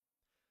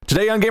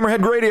Today on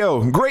Gamerhead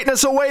Radio,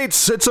 greatness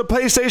awaits. It's a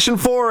PlayStation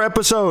 4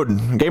 episode.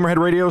 Gamerhead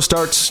Radio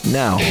starts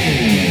now.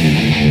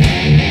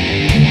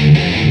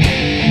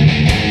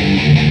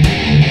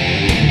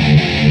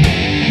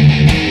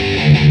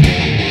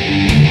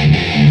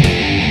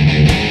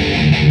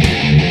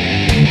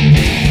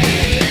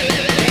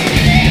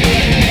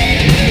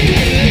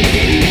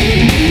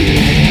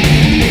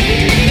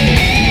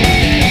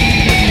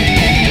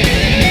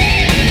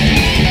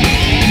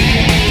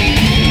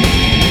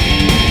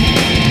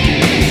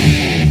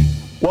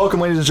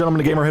 Welcome, ladies and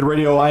gentlemen, to Gamerhead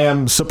Radio. I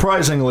am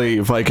surprisingly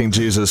Viking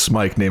Jesus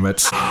Mike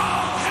Nemitz.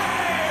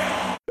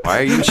 Why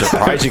are you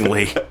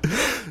surprisingly?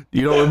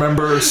 You don't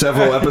remember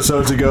several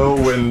episodes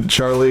ago when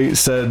Charlie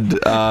said,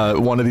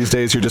 one of these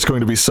days you're just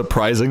going to be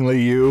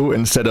surprisingly you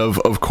instead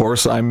of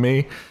course I'm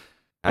me?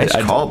 Nice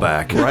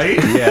callback. Right?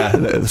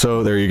 Yeah.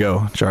 So there you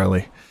go,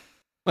 Charlie.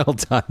 Well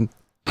done.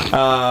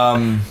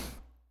 And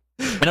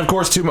of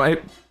course, to my...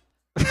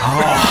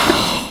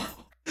 Oh.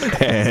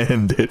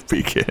 And it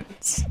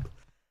begins.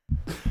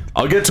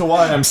 I'll get to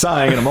why I'm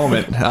sighing in a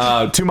moment.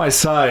 To my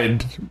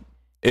side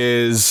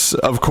is,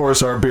 of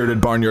course, our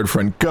bearded barnyard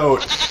friend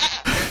Goat.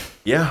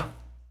 Yeah,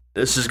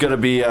 this is going to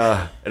be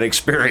an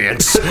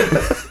experience.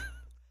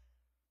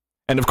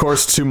 And of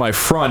course, to my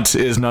front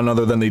is none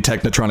other than the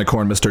Technotronic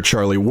Horn, Mr.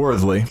 Charlie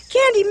Worthley.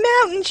 Candy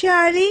Mountain,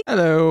 Charlie.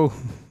 Hello.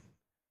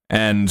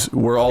 And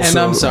we're also... And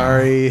I'm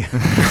sorry.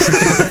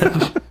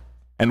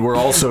 And we're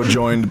also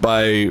joined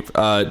by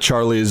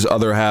Charlie's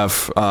other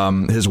half,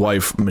 his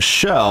wife,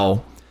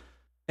 Michelle.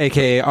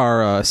 AKA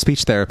our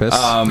speech therapist.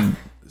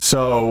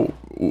 So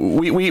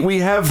we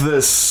have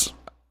this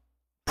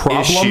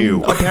problem,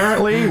 issue,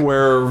 apparently,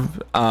 where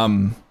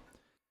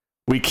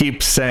we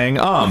keep saying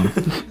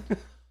Okay,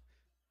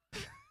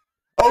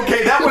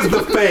 that was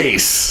the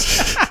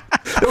face.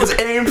 It was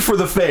aimed for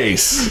the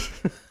face.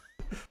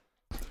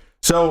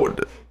 So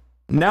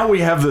now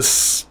we have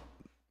this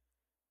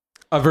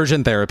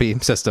aversion therapy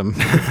system.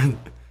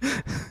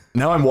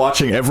 Now I'm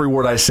watching every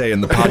word I say,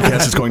 and the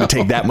podcast is going to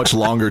take that much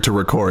longer to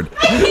record.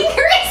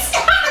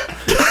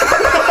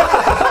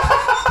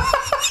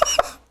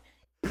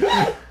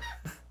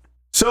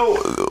 So,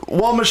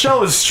 while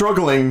Michelle is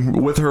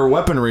struggling with her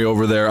weaponry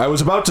over there, I was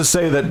about to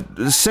say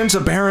that since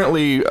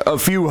apparently a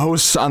few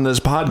hosts on this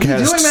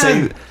podcast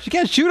say... She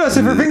can't shoot us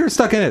if her finger's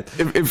stuck in it.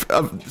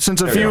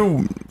 Since a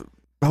few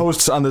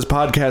hosts on this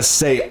podcast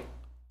say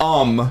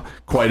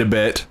quite a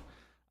bit,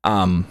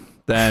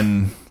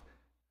 then...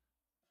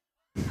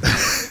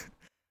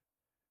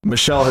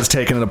 Michelle has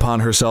taken it upon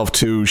herself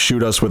to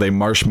shoot us with a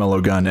marshmallow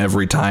gun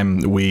every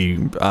time we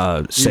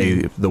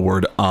say the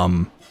word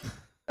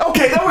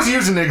Okay, that was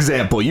using an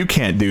example. You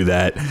can't do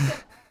that.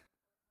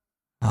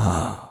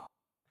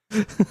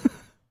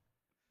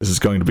 This is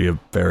going to be a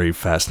very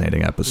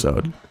fascinating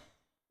episode.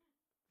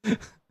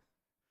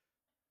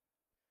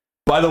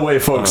 By the way,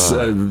 folks,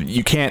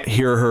 you can't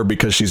hear her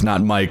because she's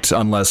not mic'd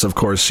unless, of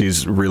course,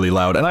 she's really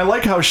loud. And I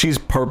like how she's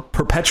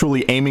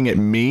perpetually aiming at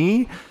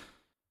me.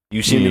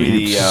 You seem to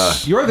be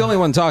the... You're the only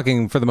one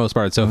talking for the most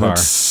part so far.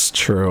 That's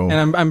true.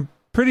 And I'm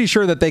pretty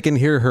sure that they can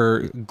hear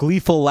her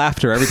gleeful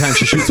laughter every time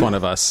she shoots one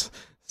of us.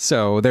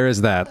 So there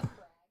is that.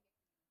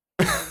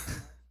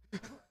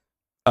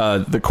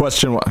 The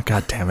question...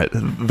 God damn it.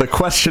 The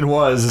question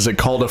was, is it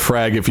called a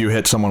frag if you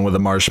hit someone with a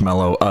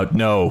marshmallow?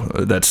 No,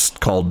 that's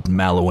called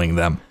mallowing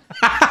them.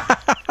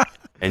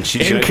 And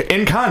she's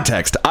in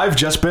context, I've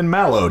just been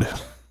mallowed.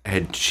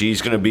 And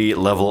she's going to be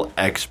level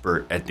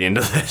expert at the end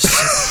of this.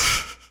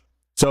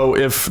 So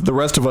if the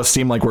rest of us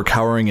seem like we're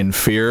cowering in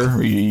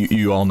fear,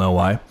 you all know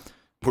why.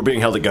 We're being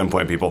held at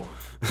gunpoint, people.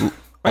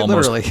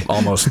 Literally.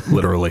 Almost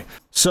literally.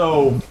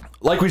 So,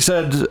 like we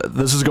said,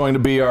 this is going to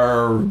be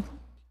our... You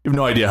have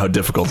no idea how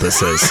difficult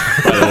this is,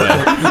 by the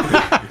way.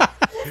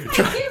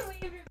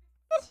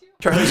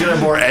 Charlie's going to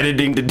have more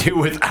editing to do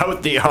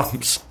without the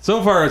ums.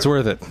 So far, it's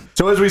worth it.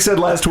 So as we said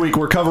last week,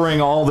 we're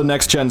covering all the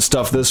next-gen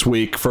stuff this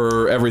week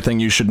for everything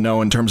you should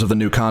know in terms of the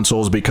new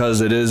consoles,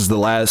 because it is the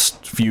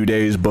last few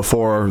days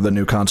before the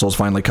new consoles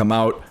finally come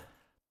out.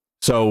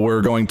 So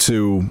we're going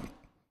to...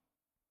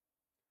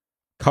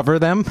 Cover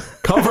them?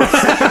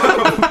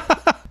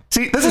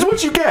 See, this is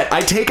what you get.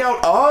 I take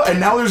out and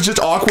now there's just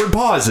awkward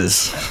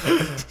pauses.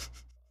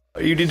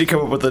 You need to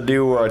come up with a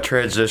new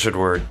transition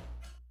word.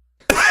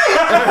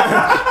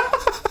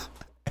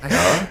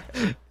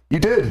 You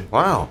did.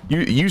 Wow.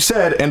 You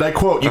said, and I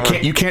quote,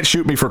 you can't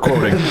shoot me for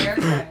quoting.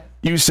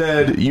 You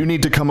said you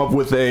need to come up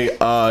with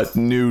a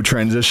new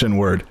transition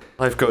word.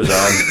 Life goes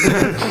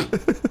on.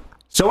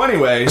 So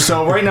anyway,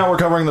 right now we're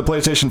covering the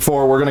PlayStation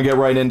 4. We're going to get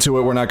right into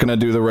it. We're not going to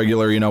do the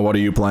regular, what are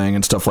you playing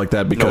and stuff like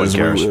that, because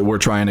we're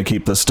trying to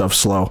keep this stuff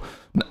slow.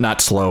 Not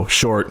slow,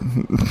 short.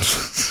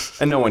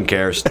 And no one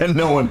cares. And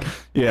no one,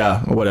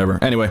 yeah, whatever.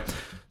 Anyway,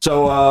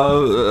 so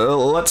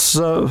let's...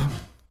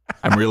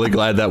 I'm really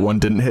glad that one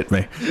didn't hit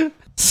me.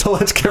 So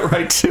let's get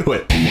right to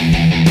it.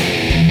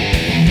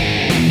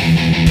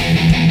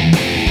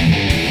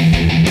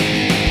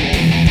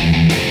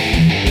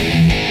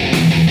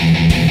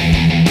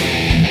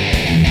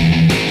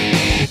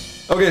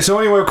 Okay, so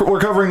anyway, we're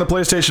covering the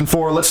PlayStation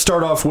 4. Let's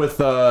start off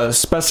with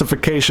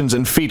specifications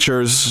and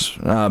features.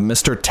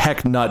 Mr.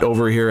 Tech Nut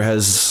over here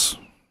has...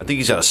 I think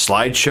he's got a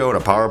slideshow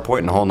and a PowerPoint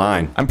and the whole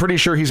nine. I'm pretty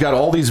sure he's got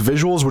all these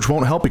visuals, which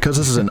won't help because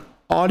this is an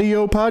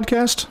audio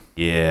podcast.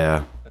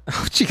 Yeah.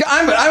 Oh, gee,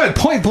 I'm at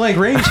point blank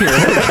range here.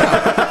 Holy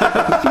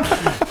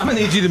cow. I'm gonna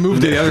need you to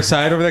move to the other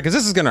side over there because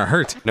this is gonna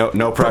hurt.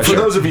 No pressure. For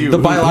those of you... The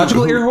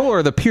biological ear hole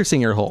or the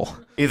piercing ear hole?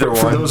 Either one.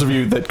 For those of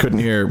you that couldn't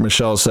hear,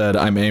 Michelle said,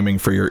 I'm aiming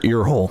for your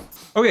ear hole.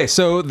 Okay,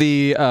 so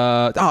the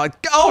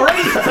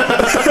already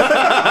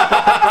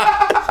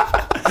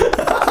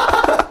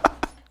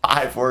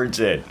 5 words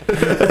in.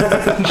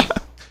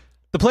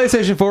 the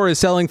PlayStation 4 is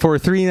selling for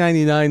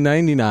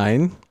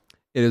 $399.99.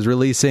 It is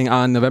releasing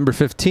on November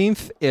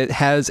 15th. It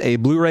has a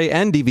Blu-ray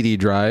and DVD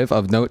drive.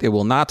 Of note, it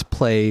will not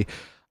play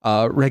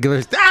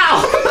regular.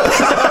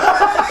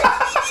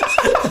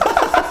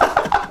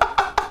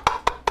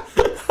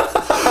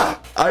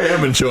 I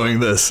am enjoying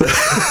this.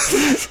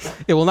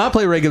 It will not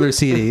play regular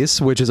CDs,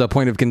 which is a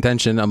point of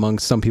contention among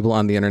some people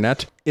on the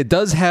internet. It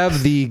does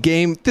have the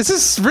game. This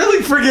is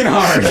really friggin'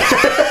 hard.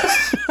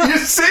 You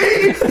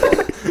see?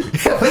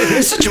 In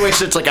this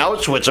situation, it's like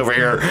Auschwitz over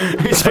here.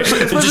 He's like, Especially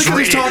because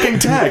he's talking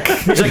tech.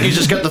 He's like, he's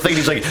just got the thing.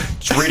 He's like,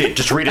 just read it,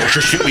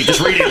 just shoot me,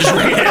 just read it.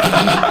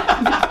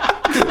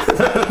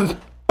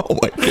 Oh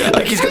my god!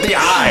 Like he's got the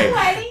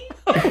eye.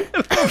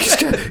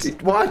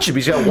 Watch him.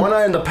 He's got one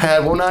eye on the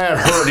pad, one eye on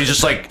her, and he's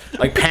just like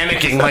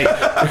panicking. Like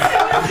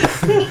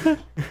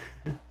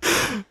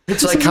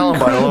it's like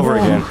Columbine all over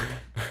again.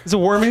 Is it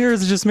warm here or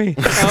is it just me?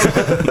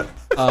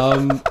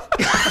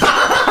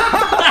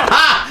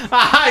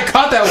 I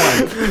caught that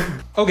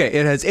one. Okay,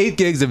 it has 8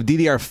 gigs of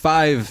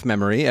DDR5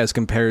 memory as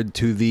compared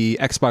to the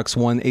Xbox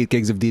One 8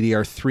 gigs of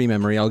DDR3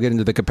 memory. I'll get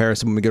into the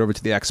comparison when we get over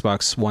to the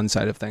Xbox One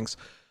side of things.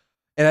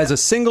 It has a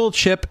single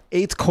chip,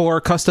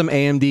 8-core custom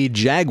AMD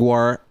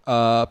Jaguar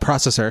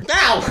processor.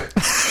 Ow!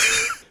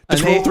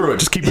 Just roll through it.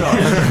 Just keep going.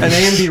 An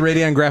AMD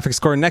Radeon graphics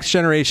core next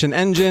generation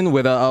engine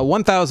with a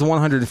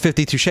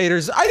 1,152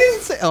 shaders. I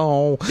didn't say.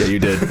 Oh, yeah, you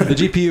did. The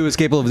GPU is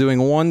capable of doing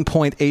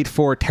 1.84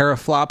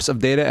 teraflops of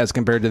data as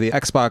compared to the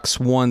Xbox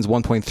One's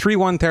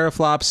 1.31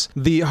 teraflops.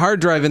 The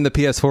hard drive in the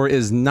PS4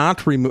 is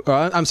not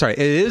it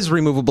is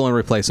removable and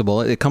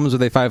replaceable. It comes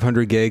with a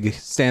 500 gig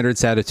standard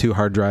SATA 2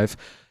 hard drive.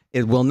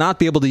 It will not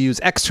be able to use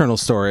external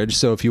storage,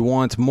 so if you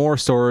want more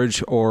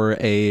storage or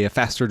a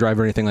faster drive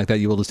or anything like that,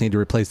 you will just need to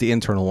replace the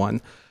internal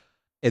one.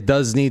 It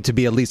does need to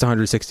be at least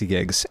 160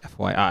 gigs,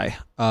 FYI.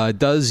 It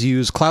does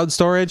use cloud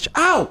storage.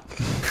 Ow!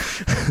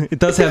 It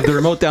does have the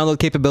remote download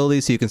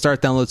capability, so you can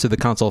start downloads to the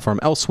console from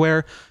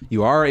elsewhere.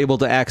 You are able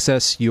to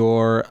access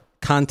your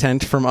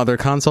content from other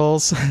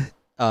consoles.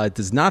 It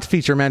does not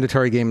feature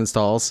mandatory game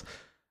installs.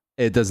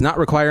 It does not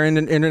require an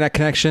internet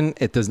connection.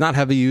 It does not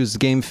have a used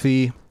game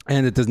fee.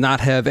 And it does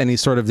not have any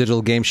sort of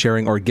digital game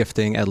sharing or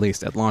gifting, at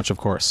least at launch, of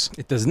course.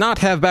 It does not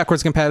have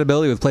backwards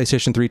compatibility with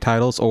PlayStation 3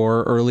 titles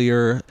or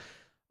earlier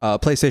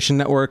PlayStation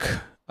Network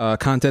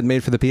content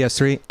made for the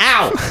PS3.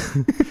 Ow!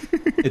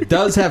 It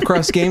does have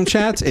cross-game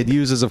chat. It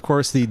uses, of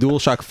course, the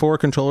DualShock 4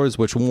 controllers,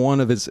 which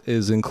one of it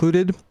is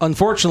included.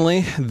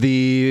 Unfortunately,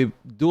 the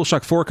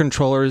DualShock 4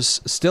 controllers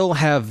still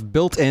have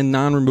built-in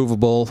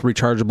non-removable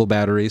rechargeable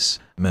batteries.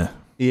 Meh.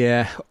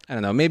 Yeah, I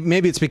don't know.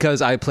 Maybe it's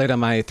because I played on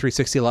my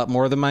 360 a lot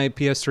more than my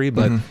PS3,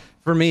 but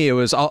for me, it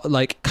was all,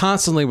 like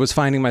constantly was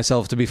finding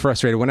myself to be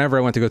frustrated whenever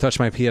I went to go touch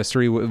my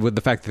PS3 with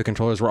the fact that the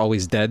controllers were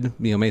always dead.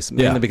 You know,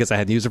 mainly because I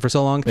hadn't used it for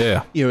so long.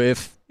 Yeah. You know,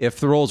 if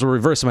the roles were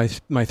reversed with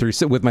my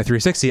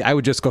 360, I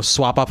would just go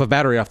swap off a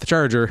battery off the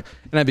charger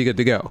and I'd be good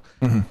to go.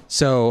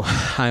 So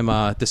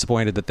I'm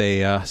disappointed that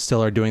they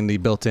still are doing the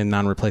built-in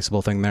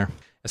non-replaceable thing there.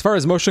 As far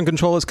as motion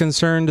control is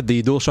concerned,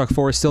 the DualShock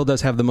 4 still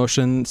does have the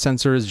motion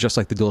sensors, just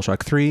like the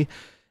DualShock 3.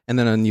 And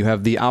then you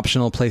have the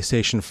optional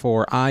PlayStation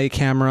 4 Eye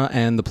camera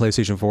and the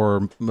PlayStation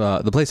 4,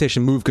 the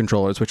PlayStation Move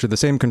controllers, which are the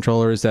same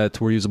controllers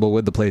that were usable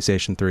with the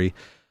PlayStation 3.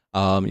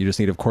 You just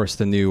need, of course,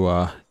 the new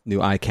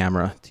Eye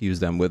camera to use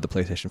them with the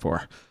PlayStation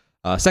 4.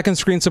 Second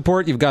screen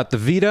support, you've got the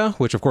Vita,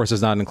 which of course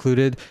is not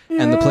included,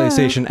 and the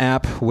PlayStation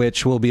app,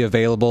 which will be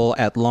available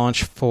at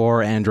launch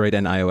for Android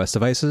and iOS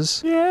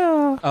devices.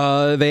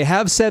 They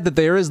have said that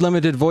there is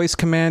limited voice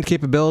command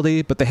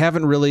capability, but they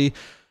haven't really,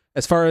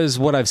 as far as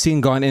what I've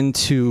seen, gone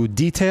into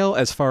detail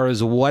as far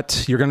as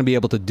what you're going to be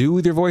able to do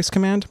with your voice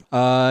command.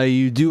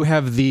 You do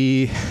have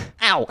the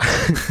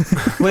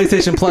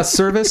PlayStation Plus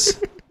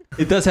service.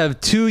 It does have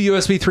 2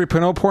 USB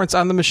 3.0 ports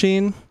on the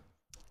machine.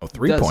 Oh,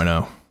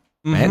 3.0.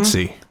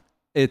 Fancy.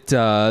 It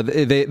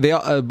they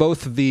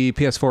both the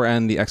PS4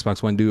 and the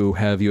Xbox One do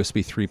have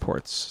USB 3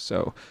 ports,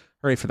 so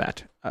hooray for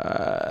that.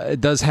 It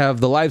does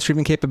have the live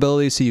streaming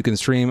capability, so you can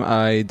stream.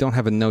 I don't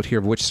have a note here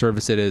of which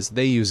service it is.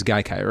 They use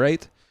Gaikai,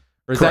 right?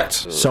 Or is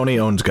Correct. that, Sony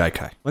owns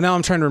Gaikai. well, now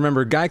I'm trying to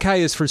remember. Gaikai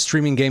is for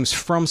streaming games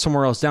from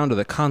somewhere else down to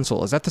the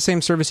console. Is that the same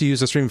service you use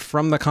to stream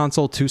from the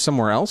console to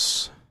somewhere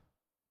else? Is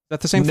that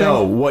the same thing?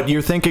 No, what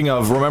you're thinking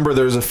of, remember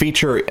there's a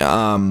feature,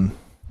 damn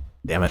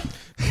it.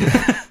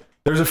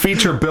 There's a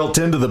feature built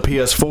into the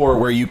PS4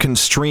 where you can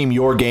stream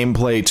your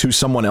gameplay to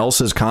someone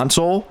else's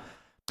console.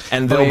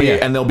 And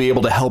they'll be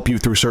able to help you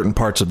through certain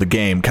parts of the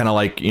game, kind of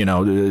like,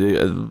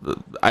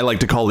 I like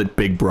to call it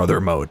Big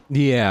Brother mode.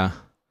 Yeah.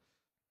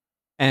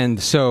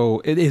 And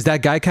so, is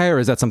that Gaikai or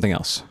is that something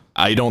else?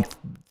 I don't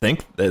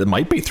think it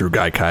might be through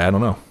Gaikai. I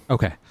don't know.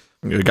 Okay.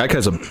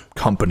 Gaikai's a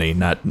company,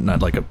 not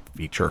like a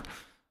feature,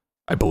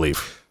 I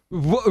believe.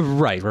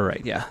 Right.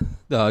 Yeah.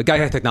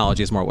 Gaikai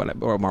Technology is more what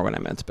I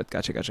meant, but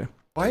gotcha.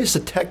 Why is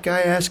the tech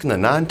guy asking the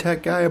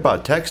non-tech guy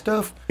about tech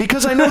stuff?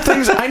 Because I know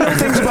things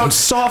about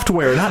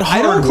software, not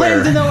hardware. I don't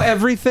claim to know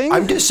everything.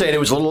 I'm just saying it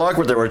was a little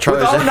awkward. They were trying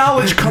With to our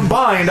knowledge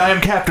combined, I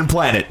am Captain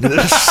Planet.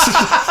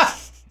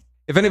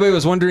 If anybody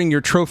was wondering,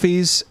 your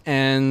trophies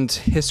and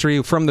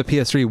history from the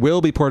PS3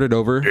 will be ported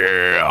over.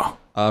 Yeah.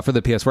 For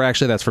the PS4.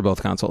 Actually, that's for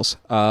both consoles.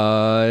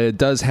 It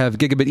does have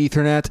gigabit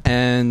Ethernet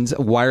and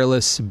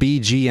wireless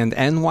BG and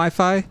N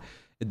Wi-Fi.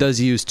 It does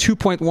use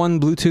 2.1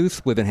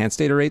 Bluetooth with enhanced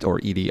data rate,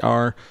 or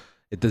EDR.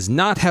 It does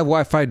not have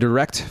Wi-Fi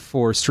Direct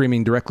for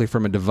streaming directly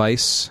from a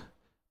device,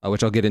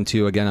 which I'll get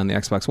into again on the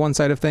Xbox One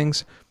side of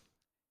things.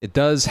 It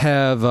does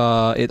have,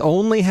 it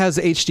only has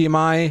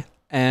HDMI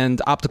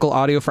and optical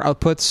audio for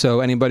output,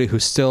 so anybody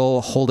who's still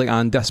holding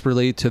on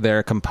desperately to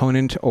their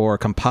component or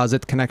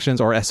composite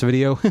connections or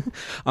S-Video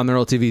on their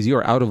old TVs, you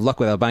are out of luck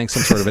without buying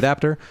some sort of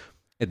adapter.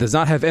 It does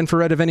not have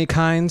infrared of any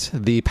kind.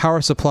 The power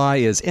supply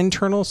is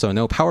internal, so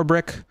no power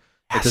brick.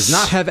 It does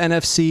not have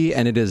NFC,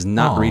 and it is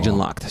not region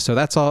locked. So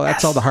that's all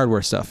the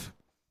hardware stuff.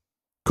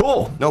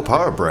 Cool. No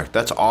power brick.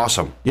 That's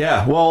awesome.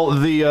 Yeah, well,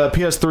 the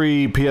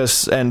PS3,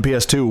 and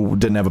PS2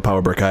 didn't have a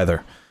power brick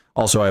either.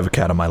 Also, I have a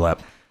cat on my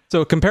lap.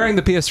 So comparing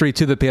the PS3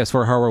 to the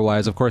PS4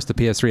 hardware-wise, of course, the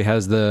PS3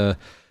 has the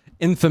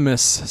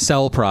infamous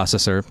Cell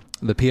processor.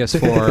 The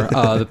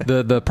PS4,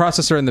 the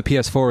processor in the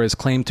PS4 is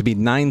claimed to be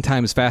 9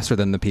 times faster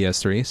than the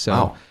PS3,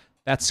 so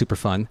that's super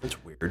fun.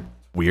 That's weird.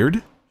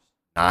 Weird?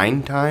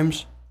 9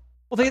 times?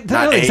 Well, they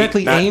Not don't 8,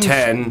 exactly not aim.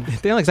 10.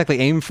 They don't exactly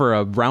aim for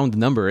a round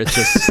number. It's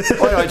just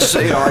Well, I just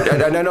say,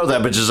 I know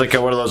that, but just like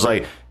one of those,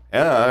 like,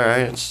 yeah, all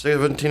right, it's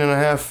 17 and a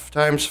half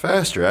times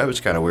faster. That was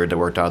kind of weird that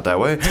worked out that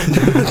way.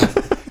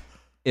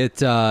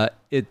 it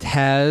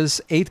has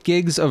 8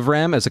 gigs of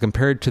RAM as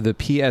compared to the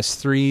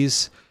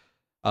PS3's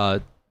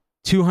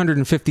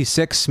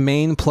 256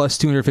 main plus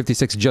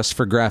 256 just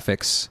for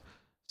graphics.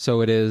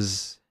 So it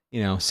is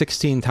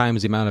 16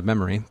 times the amount of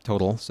memory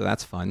total. So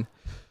that's fun.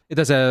 It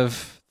does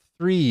have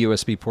 3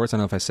 USB ports. I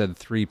don't know if I said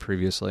 3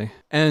 previously.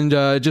 And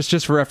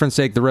just for reference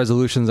sake, the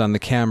resolutions on the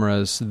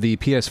cameras, the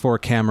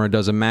PS4 camera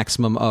does a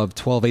maximum of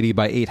 1280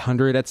 by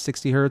 800 at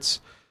 60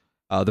 hertz.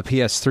 The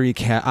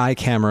PS3 eye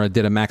camera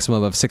did a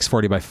maximum of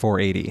 640 by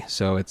 480.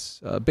 So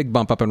it's a big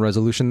bump up in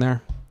resolution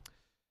there.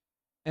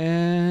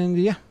 And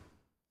yeah.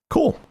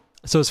 Cool.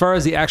 So as far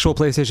as the actual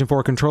PlayStation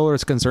 4 controller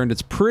is concerned,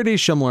 it's pretty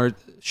similar.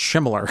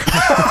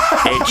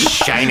 It's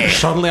shiny.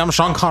 Suddenly I'm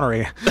Sean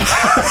Connery.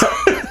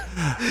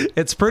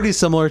 It's pretty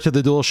similar to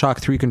the DualShock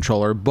 3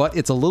 controller, but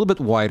it's a little bit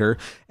wider,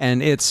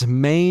 and its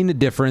main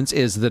difference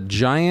is the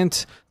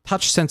giant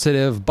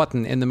touch-sensitive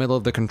button in the middle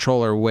of the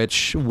controller,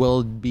 which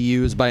will be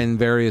used in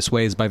various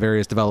ways by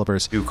various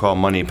developers. You call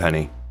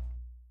Moneypenny.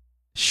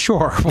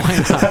 Sure, why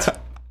not?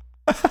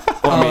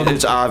 Well, I mean,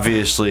 it's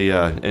obviously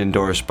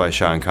endorsed by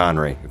Sean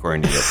Connery,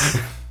 according to you.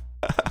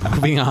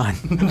 Moving on.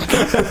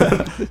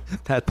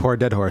 That poor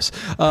dead horse.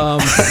 Why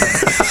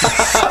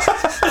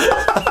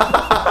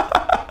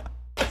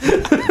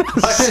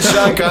is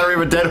Sean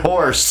Connery a dead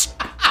horse?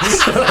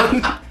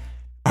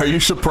 Are you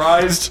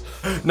surprised?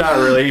 Not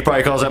really. He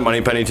probably calls that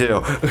Moneypenny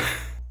too.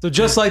 So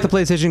just like the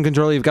PlayStation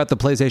controller, you've got the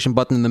PlayStation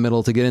button in the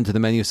middle to get into the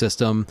menu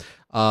system.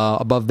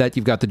 Above that,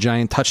 you've got the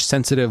giant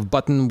touch-sensitive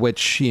button,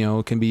 which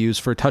can be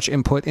used for touch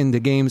input into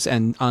games.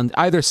 And on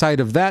either side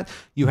of that,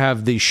 you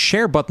have the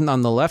share button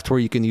on the left, where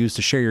you can use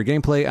to share your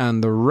gameplay.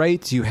 On the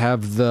right, you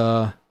have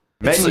the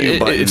Menu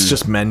button. It's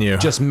just menu.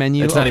 just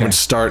menu. It's not even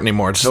start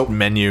anymore. It's just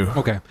menu.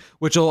 Okay,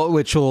 which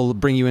will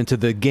bring you into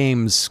the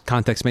game's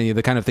context menu,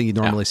 the kind of thing you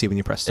normally see when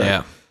you press start.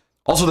 Yeah.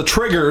 Also, the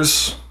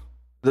triggers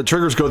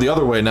go the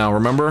other way now.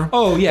 Remember?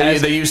 Oh yeah,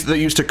 They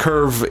used to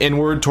curve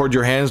inward toward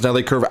your hands. Now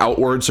they curve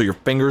outward, so your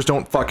fingers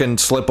don't fucking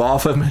slip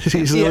off them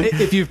easily.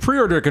 Yeah, if you've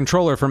pre-ordered a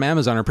controller from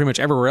Amazon or pretty much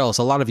everywhere else,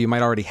 a lot of you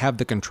might already have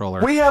the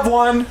controller. We have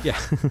one. Yeah.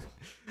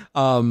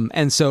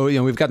 And so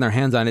we've gotten our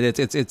hands on it.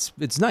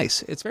 It's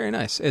nice. It's very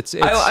nice.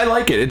 I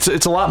like it.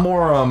 It's a lot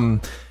more.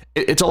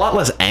 It's a lot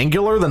less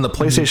angular than the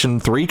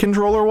PlayStation 3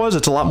 controller was.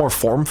 It's a lot more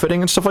form-fitting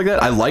and stuff like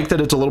that. I like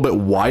that it's a little bit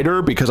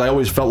wider, because I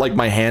always felt like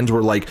my hands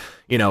were like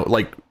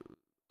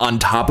on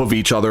top of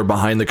each other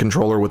behind the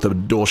controller with the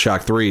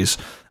DualShock 3s.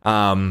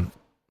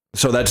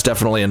 So that's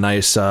definitely a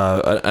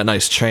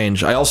nice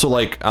change. I also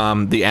like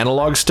the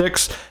analog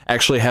sticks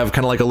actually have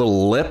kind of like a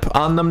little lip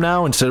on them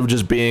now, instead of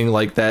just being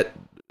like that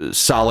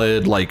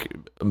solid like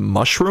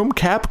mushroom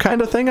cap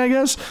kind of thing, I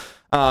guess.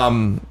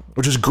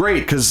 Which is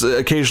great, because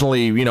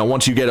occasionally,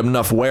 once you get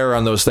enough wear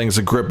on those things,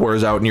 the grip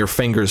wears out and your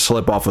fingers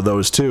slip off of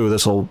those too.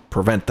 This will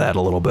prevent that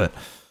a little bit,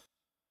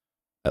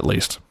 at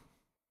least.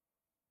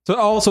 So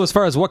also, as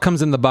far as what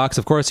comes in the box,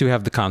 of course, you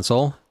have the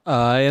console.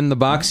 In the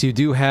box, you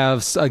do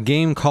have a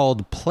game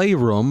called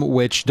Playroom,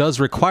 which does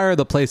require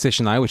the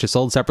PlayStation Eye, which is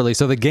sold separately.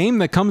 So the game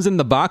that comes in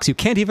the box, you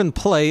can't even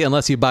play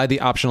unless you buy the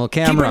optional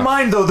camera. Keep in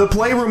mind, though, the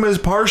Playroom is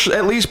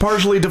at least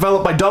partially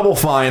developed by Double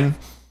Fine,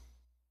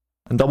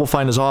 and Double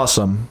Fine is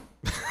awesome.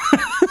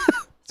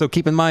 So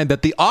keep in mind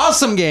that the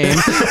awesome game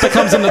that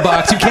comes in the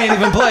box, you can't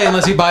even play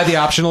unless you buy the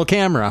optional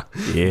camera.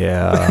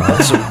 Yeah.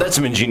 That's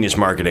some ingenious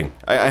marketing.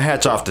 I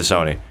hats off to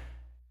Sony.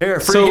 Here,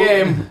 free So-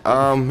 game.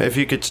 If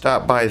you could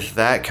stop by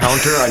that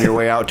counter on your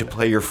way out to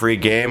play your free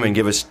game and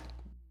give us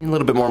a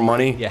little bit more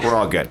money, Yeah. we're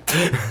all good.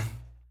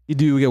 You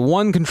do get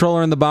one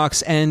controller in the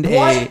box and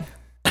What?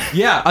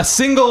 a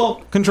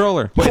single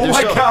controller. Oh they're my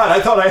still- god, I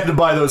thought I had to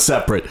buy those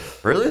separate.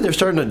 Really? They're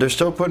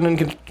still putting in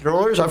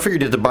controllers? I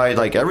figured you had to buy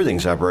like everything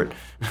separate.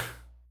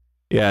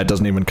 Yeah, it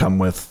doesn't even come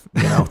with,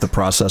 the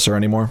processor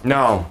anymore.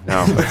 No.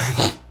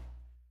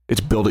 It's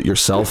build it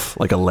yourself,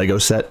 like a Lego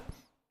set.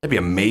 That'd be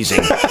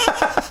amazing.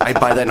 I'd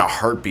buy that in a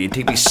heartbeat. It'd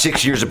take me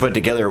 6 years to put it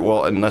together.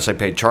 Well, unless I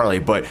paid Charlie,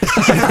 but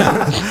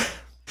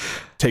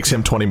Takes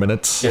him 20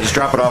 minutes. yeah, just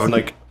drop it off and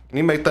like, can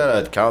you make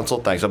that a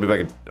console? Thanks. I'll be back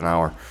in an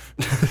hour.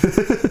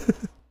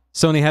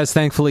 Sony has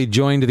thankfully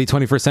joined the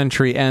 21st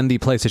century, and the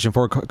PlayStation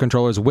 4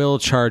 controllers will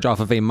charge off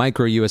of a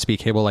micro USB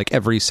cable like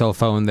every cell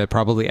phone that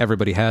probably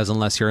everybody has,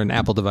 unless you're an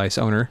Apple device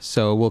owner.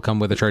 So we'll come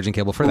with a charging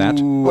cable for that.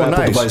 Ooh, Oh, Apple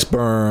nice. device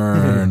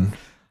burn.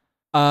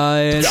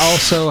 It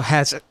also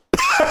has...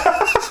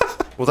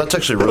 Well, that's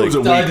actually That really was a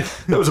weak,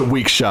 that was a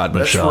weak shot,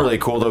 That's Michelle. really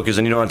cool, though, because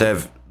then you don't have to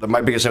have...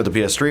 My biggest thing with the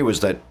PS3 was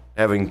that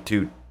having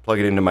to plug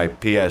it into my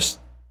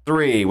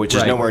PS3, which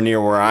is Right. nowhere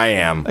near where I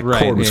am. That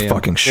Right, cord was yeah.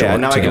 fucking short. Yeah,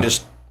 now I too. can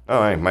just... All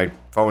right, my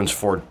phone's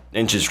 4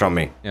 inches from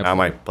me. Yep. Now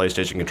my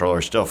PlayStation controller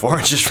is still 4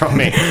 inches from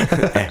me.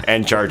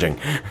 And charging.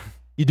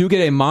 You do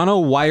get a mono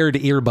wired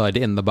earbud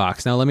in the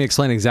box. Now, let me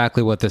explain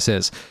exactly what this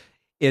is.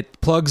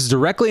 It plugs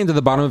directly into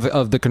the bottom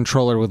of the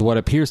controller with what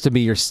appears to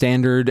be your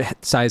standard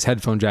size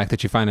headphone jack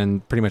that you find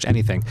in pretty much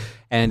anything.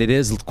 And it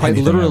is quite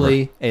Anything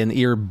literally an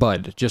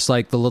earbud, just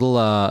like the little,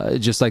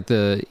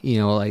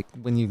 like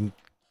when you,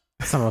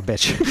 son of a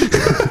bitch.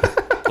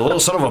 The little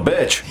son of a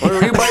bitch. Where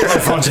do you buy your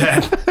headphones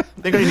at?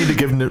 I think I need to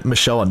give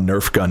Michelle a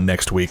Nerf gun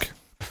next week.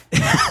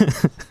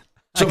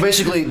 So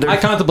basically, I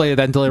contemplated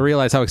that until I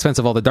realized how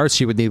expensive all the darts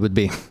she would need would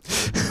be.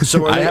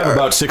 so I have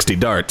about 60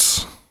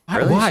 darts.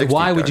 Really? Why? 60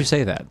 Why would darts? you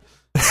say that?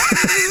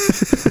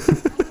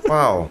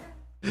 Wow.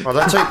 Well,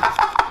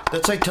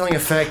 that's like telling a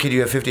fat kid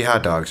you have 50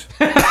 hot dogs.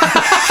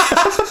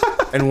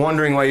 And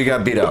wondering why you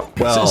got beat up.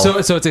 Well, So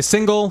it's a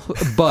single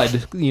bud,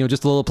 just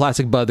a little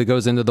plastic bud that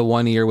goes into the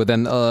one ear with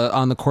then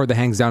on the cord that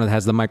hangs down, it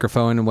has the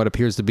microphone and what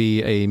appears to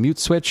be a mute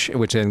switch,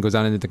 which then goes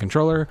down into the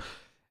controller.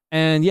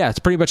 And yeah, it's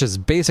pretty much as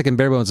basic and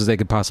bare bones as they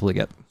could possibly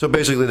get. So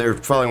basically, they're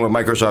following what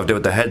Microsoft did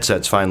with the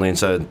headsets finally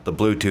instead of the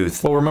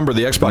Bluetooth. well, remember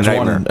the Xbox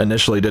Nightmare. One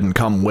initially didn't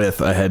come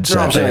with a headset.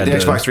 No, I'm saying They the had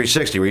Xbox to-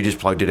 360, where you just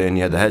plugged it in,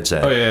 you had the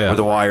headset yeah. with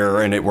the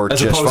wire, and it worked as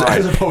just opposed, fine.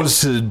 as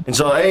opposed to And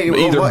so, hey, well,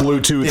 either what-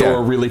 Bluetooth yeah.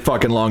 or really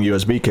fucking long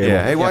USB cable.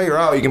 Yeah, hey, while you're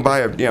out, you can buy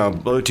a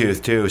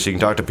Bluetooth too, so you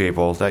can talk to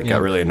people. That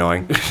got really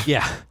annoying.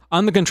 Yeah.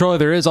 On the controller,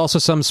 there is also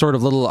some sort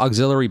of little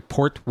auxiliary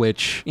port,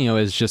 which,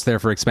 is just there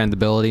for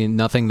expandability.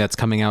 Nothing that's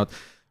coming out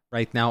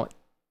right now.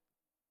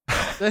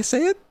 Did I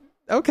say it?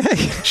 Okay.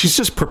 She's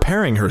just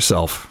preparing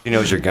herself. He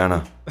knows you're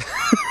gonna.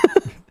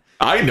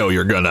 I know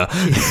you're gonna.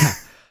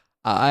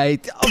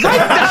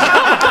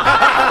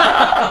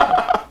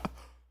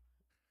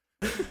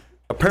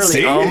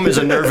 Apparently, See? is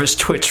a nervous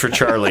twitch for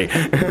Charlie.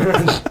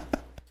 Does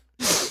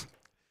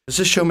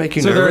this show make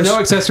you So there are nervous? no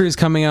accessories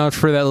coming out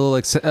for that little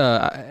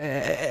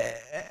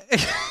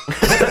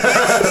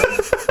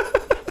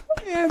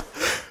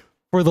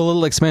for the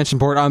little expansion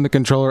port on the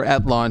controller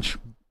at launch.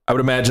 I would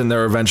imagine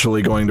they're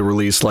eventually going to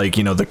release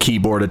the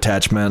keyboard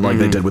attachment like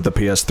they did with the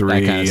PS3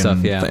 That kind of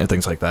stuff, yeah. and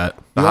things like that.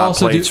 the You hot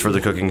also plates do- for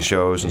the cooking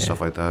shows and stuff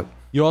like that.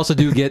 You also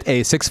do get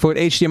a 6-foot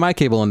HDMI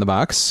cable in the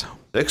box,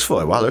 6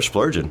 foot. Wow, they're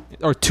splurging.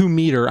 or 2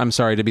 meter. I'm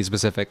sorry to be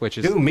specific, which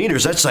is 2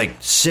 meters. That's like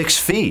 6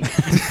 feet.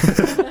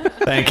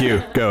 Thank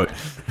you, Goat.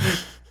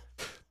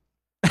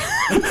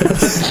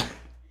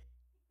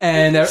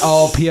 and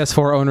all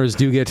PS4 owners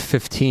do get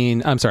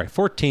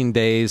 14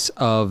 days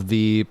of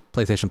the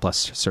PlayStation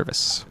Plus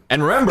service.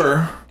 And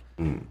remember,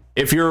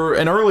 if you're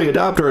an early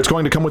adopter, it's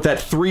going to come with that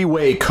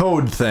 3-way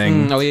code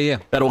thing. Oh yeah.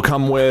 That'll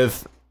come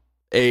with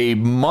a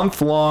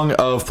month long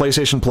of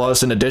PlayStation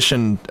Plus in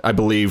addition, I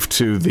believe,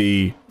 to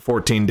the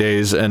 14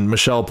 days. And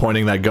Michelle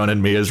pointing that gun at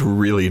me is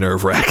really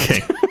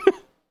nerve-wracking.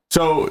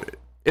 So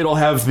it'll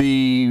have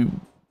the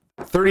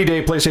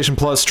 30-day PlayStation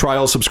Plus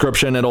trial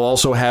subscription. It'll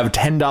also have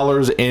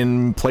 $10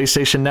 in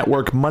PlayStation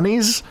Network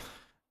monies.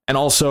 And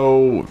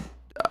also,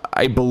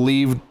 I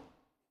believe,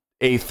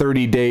 a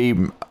 30-day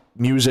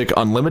music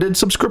unlimited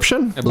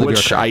subscription, I believe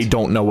which you're I correct.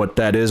 don't know what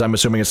that is. I'm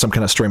assuming it's some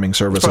kind of streaming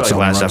service. Probably that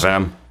like someone Last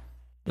runs. FM.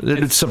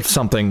 It's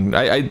something.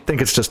 I think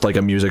it's just like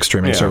a music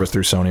streaming Yeah. service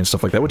through Sony and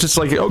stuff like that. Which is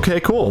like, okay,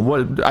 cool.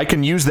 What I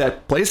can use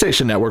that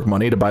PlayStation Network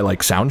money to buy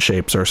like sound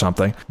shapes or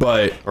something.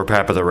 But Or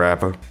Papa the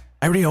Rapper.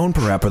 I already own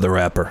Parappa the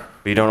Rapper.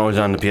 But you don't know it's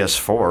on the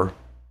PS4.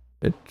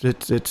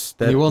 It's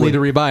that You will need to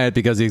rebuy it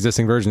because the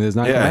existing version is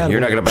not Yeah, compatible.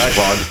 you're not going to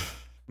backlog.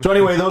 So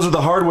anyway, those are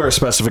the hardware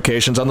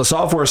specifications. On the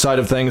software side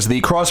of things,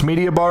 the cross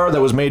media bar that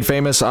was made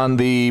famous on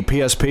the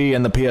PSP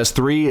and the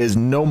PS3 is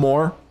no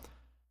more.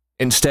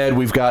 Instead,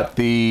 we've got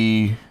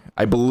the,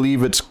 I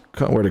believe it's,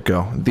 where'd it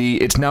go?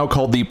 It's now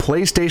called the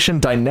PlayStation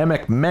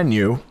Dynamic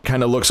Menu.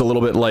 Kind of looks a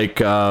little bit like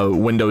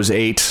Windows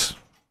 8,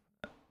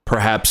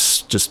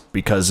 perhaps just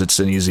because it's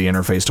an easy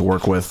interface to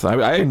work with.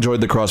 I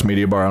enjoyed the cross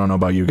media bar. I don't know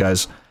about you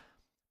guys,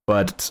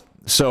 but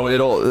so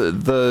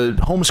the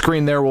home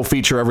screen there will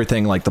feature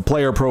everything like the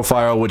player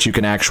profile, which you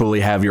can actually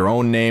have your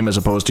own name as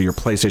opposed to your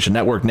PlayStation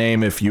Network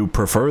name if you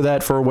prefer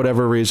that for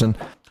whatever reason.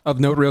 Of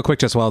note, real quick,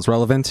 just while it's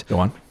relevant, Go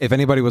on. if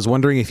anybody was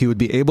wondering if you would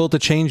be able to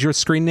change your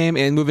screen name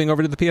and moving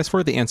over to the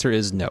PS4, the answer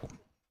is no.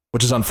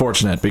 Which is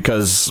unfortunate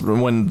because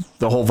when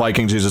the whole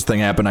Viking Jesus thing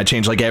happened, I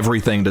changed like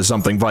everything to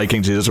something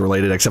Viking Jesus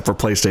related except for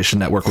PlayStation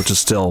Network, which is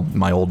still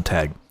my old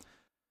tag.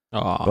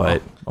 Aw.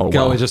 But oh You can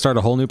well. always just start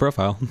a whole new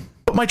profile.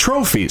 But my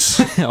trophies,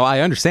 Oh,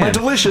 I understand. my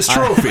delicious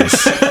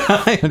trophies.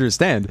 I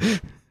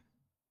understand.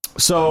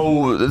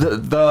 So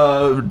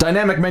the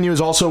dynamic menu is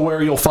also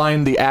where you'll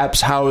find the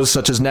apps housed,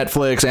 such as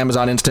Netflix,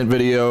 Amazon Instant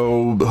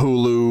Video,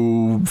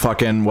 Hulu,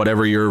 fucking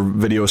whatever your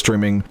video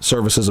streaming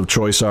services of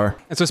choice are.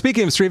 And so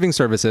speaking of streaming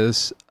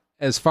services,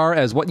 as far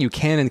as what you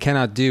can and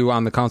cannot do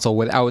on the console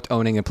without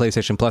owning a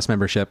PlayStation Plus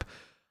membership,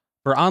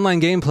 for online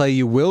gameplay,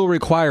 you will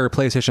require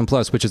PlayStation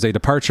Plus, which is a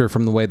departure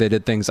from the way they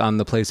did things on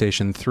the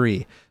PlayStation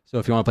 3. So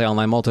if you want to play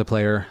online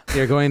multiplayer,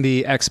 you're going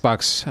the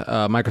Xbox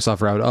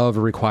Microsoft route of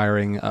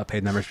requiring a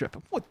paid membership.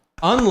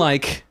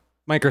 Unlike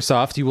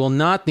Microsoft, you will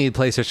not need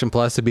PlayStation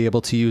Plus to be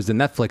able to use the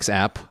Netflix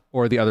app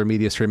or the other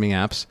media streaming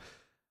apps.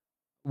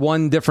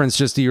 One difference,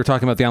 just you were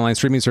talking about the online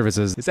streaming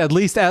services, is at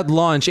least at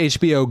launch,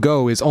 HBO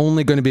Go is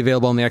only going to be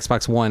available on the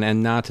Xbox One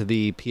and not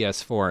the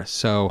PS4.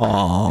 So,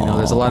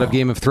 there's a lot of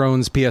Game of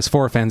Thrones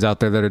PS4 fans out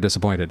there that are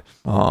disappointed.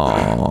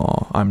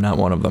 Oh, I'm not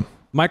one of them.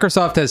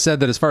 Microsoft has said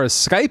that as far as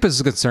Skype is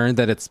concerned,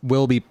 that it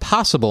will be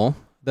possible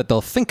that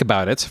they'll think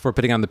about it for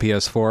putting on the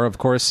PS4. Of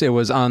course, it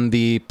was on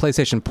the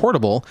PlayStation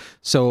Portable,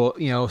 so,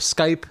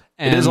 Skype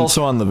and... It is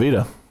also on the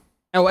Vita.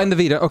 Oh, and the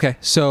Vita. Okay.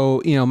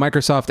 So,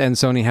 Microsoft and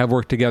Sony have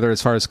worked together as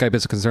far as Skype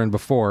is concerned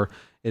before.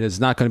 It is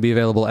not going to be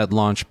available at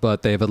launch,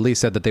 but they've at least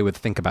said that they would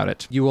think about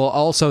it. You will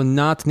also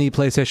not need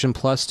PlayStation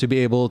Plus to be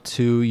able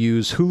to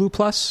use Hulu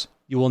Plus.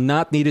 You will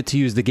not need it to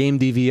use the game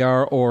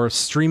DVR or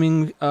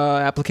streaming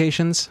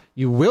applications.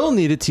 You will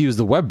need it to use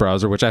the web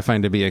browser, which I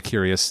find to be a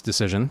curious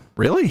decision.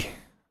 Really?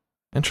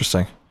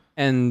 Interesting.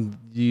 And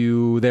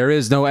there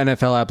is no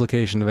NFL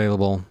application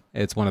available.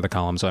 It's one of the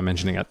columns, so I'm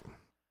mentioning it.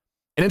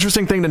 An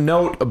interesting thing to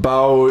note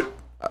about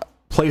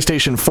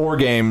PlayStation 4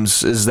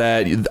 games is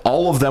that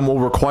all of them will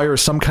require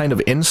some kind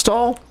of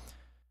install.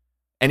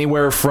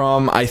 Anywhere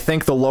from, I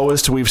think the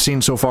lowest we've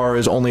seen so far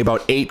is only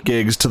about 8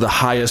 gigs to the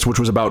highest, which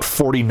was about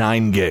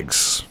 49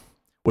 gigs.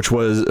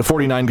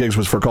 49 gigs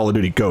was for Call of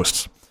Duty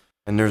Ghosts.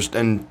 And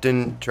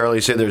didn't Charlie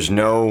say there's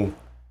no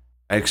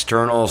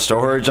external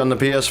storage on the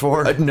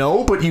PS4?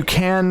 No, but you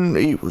can.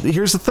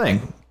 Here's the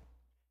thing.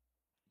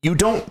 You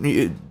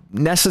don't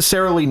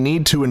necessarily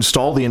need to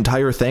install the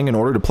entire thing in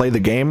order to play the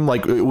game,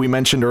 like we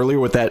mentioned earlier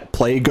with that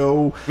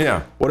PlayGo,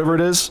 whatever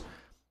it is.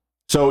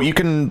 So you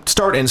can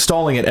start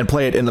installing it and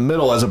play it in the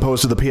middle, as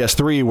opposed to the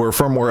PS3 where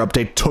firmware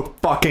update took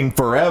fucking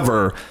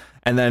forever,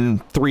 and then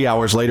 3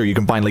 hours later you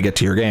can finally get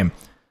to your game.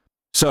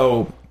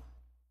 So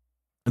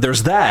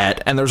there's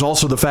that, and there's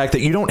also the fact that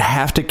you don't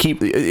have to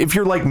keep, if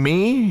you're like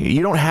me,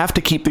 you don't have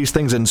to keep these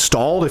things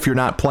installed if you're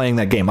not playing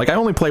that game. Like, I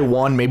only play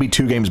 1, maybe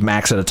 2 games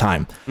max at a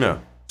time. No.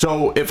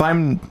 So if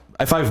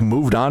I've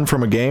moved on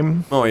from a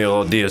game,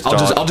 you'll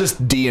deinstall I'll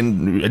just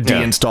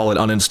deinstall it,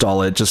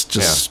 uninstall it,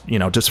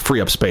 just free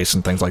up space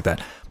and things like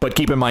that. But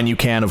keep in mind, you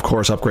can of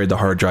course upgrade the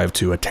hard drive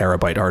to a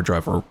terabyte hard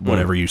drive or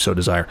whatever you so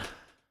desire.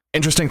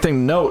 Interesting thing to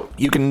note,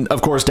 you can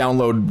of course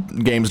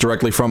download games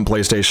directly from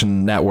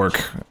PlayStation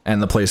Network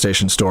and the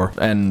PlayStation Store,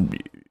 and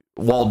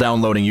while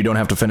downloading, you don't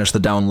have to finish the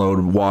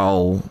download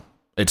while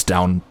it's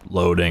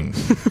downloading.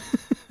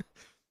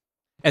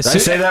 Did I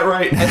say that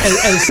right?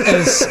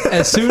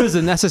 As soon as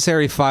the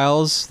necessary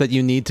files that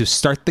you need to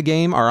start the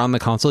game are on the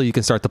console, you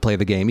can start to play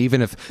the game.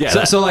 Even if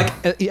as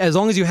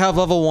long as you have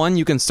level 1,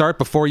 you can start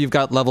before you've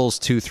got levels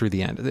 2 through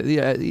the end.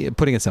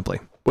 Putting it simply,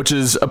 which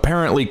is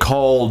apparently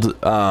called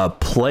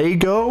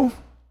PlayGo.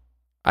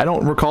 I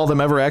don't recall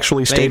them ever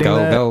actually stating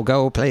that.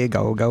 Go, play,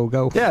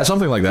 go. Yeah,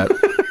 something like that.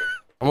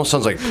 Almost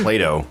sounds like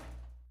Play-Doh.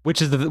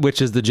 Which is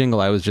the jingle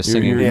I was just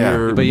singing.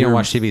 But you don't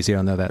watch TV, so you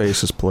don't know that.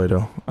 Face is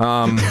Play-Doh.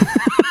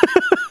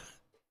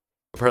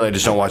 Apparently, I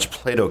just don't watch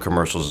Play-Doh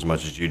commercials as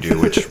much as you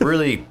do, which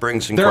really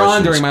brings in They're questions.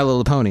 on during My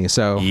Little Pony,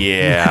 so...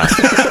 Yeah.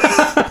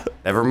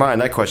 Never mind,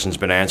 that question's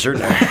been answered.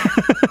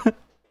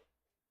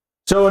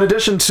 So in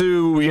addition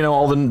to,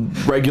 all the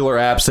regular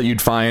apps that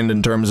you'd find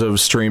in terms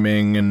of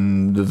streaming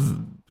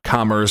and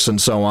commerce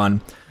and so on,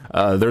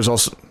 there's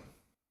also...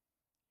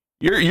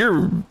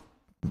 You're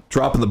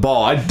dropping the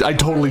ball. I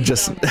totally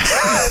just...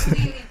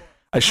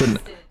 I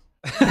shouldn't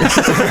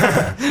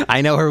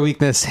I know her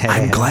weakness.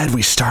 I'm glad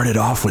we started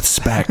off with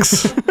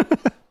specs.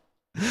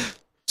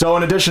 So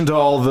in addition to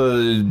all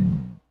the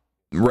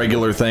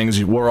regular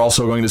things, we're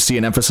also going to see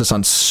an emphasis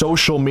on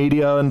social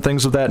media and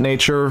things of that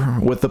nature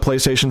with the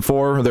PlayStation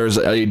 4. There's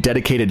a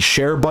dedicated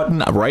share button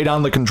right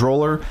on the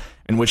controller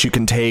in which you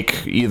can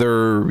take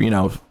either,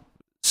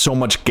 so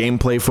much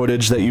gameplay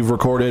footage that you've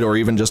recorded or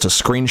even just a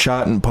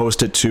screenshot and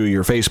post it to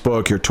your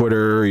Facebook, your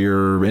Twitter,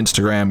 your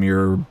Instagram,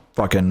 your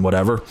fucking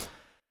whatever.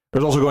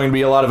 There's also going to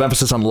be a lot of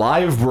emphasis on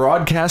live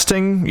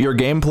broadcasting your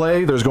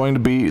gameplay.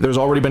 There's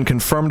already been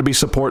confirmed to be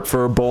support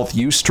for both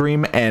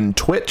Ustream and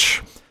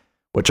Twitch,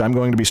 which I'm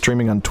going to be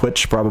streaming on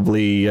Twitch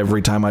probably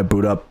every time I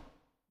boot up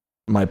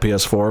my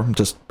PS4,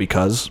 just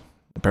because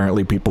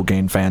apparently people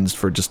gain fans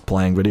for just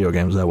playing video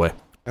games that way.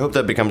 I hope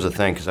that becomes a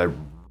thing, because I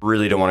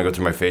really don't want to go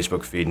through my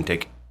Facebook feed and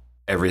take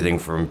everything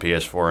from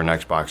PS4 and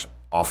Xbox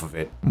off of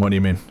it. What do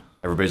you mean?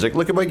 Everybody's like,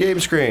 look at my game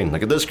screen,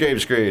 look at this game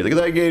screen, look at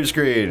that game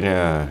screen.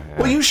 Yeah.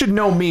 Well, you should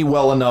know me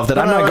well enough that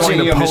I'm not going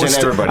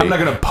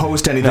to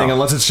post anything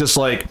unless it's just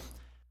like,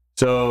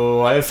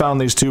 so I found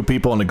these two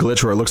people in a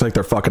glitch where it looks like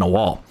they're fucking a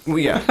wall. Well,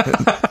 yeah.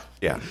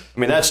 Yeah. I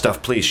mean, that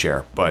stuff, please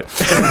share. But,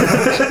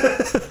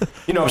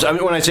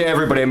 when I say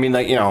everybody, I mean,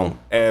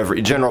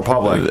 every general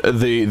public.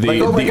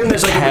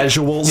 The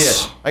casuals.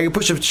 Yes. I can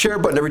push a share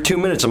button every 2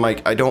 minutes. I'm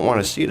like, I don't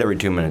want to see it every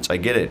 2 minutes. I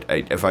get it.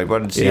 If I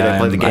wanted to see it, I'd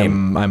play the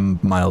game. I'm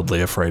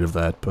mildly afraid of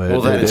that. But well,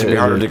 then it's going to be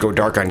harder to go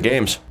dark on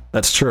games.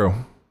 That's true.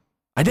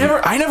 I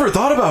never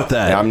thought about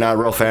that. Yeah, I'm not a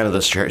real fan of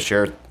this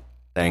share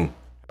thing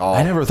at all.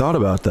 I never thought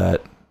about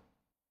that.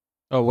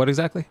 Oh, what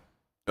exactly?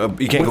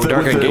 You can't go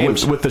dark on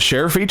games. With the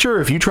share feature,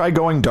 if you try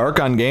going dark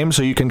on games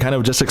so you can kind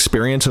of just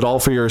experience it all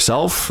for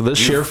yourself, this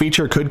share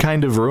feature could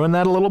kind of ruin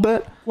that a little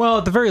bit. Well,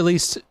 at the very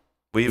least...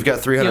 Well, you've got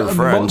 300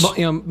 friends.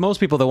 Most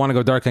people that want to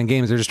go dark on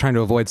games are just trying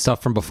to avoid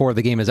stuff from before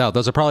the game is out.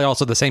 Those are probably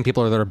also the same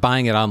people that are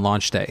buying it on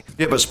launch day.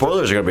 Yeah, but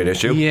spoilers are going to be an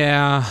issue.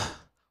 Yeah.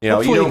 You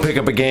don't pick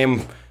up a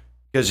game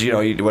because,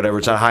 whatever,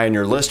 it's not high on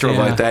your list or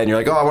like that, and you're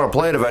like, oh, I want to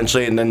play it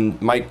eventually, and then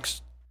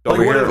Mike's... What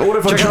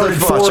if Uncharted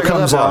 4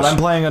 comes out? I'm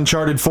playing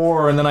Uncharted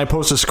 4, and then I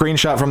post a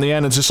screenshot from the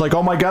end. It's just like,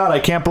 oh my god, I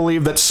can't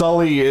believe that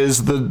Sully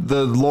is the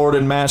Lord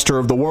and Master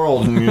of the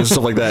world, and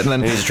stuff like that. And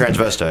then he's a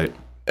transvestite.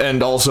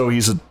 And also,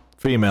 he's a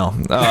female.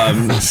 Did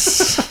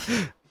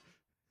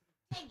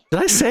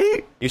I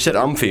say? You said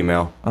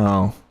female.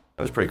 Oh.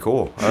 That was pretty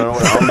cool. I don't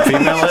know what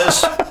female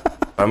is.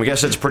 I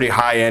guess it's pretty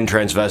high-end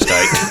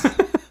transvestite.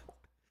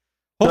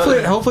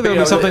 Hopefully there'll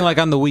be something like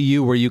on the Wii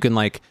U where you can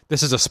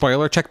this is a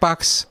spoiler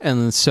checkbox,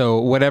 and so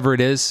whatever it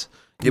is,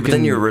 but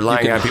then you're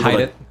relying on people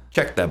to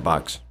check that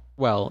box.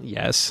 Well,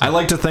 yes. I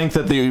like to think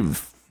that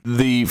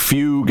the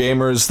few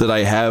gamers that I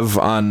have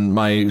on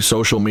my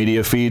social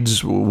media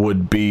feeds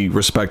would be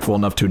respectful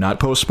enough to not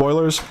post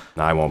spoilers.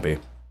 No, I won't be.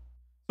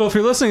 So if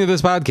you're listening to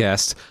this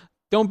podcast,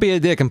 don't be a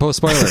dick and post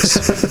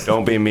spoilers.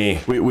 Don't be me.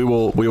 We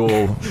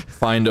will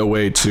find a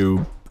way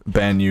to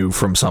ban you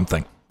from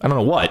something. I don't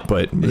know what,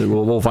 but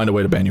we'll find a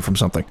way to ban you from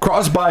something.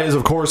 Cross-buy is,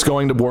 of course,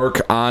 going to work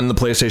on the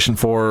PlayStation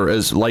 4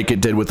 as like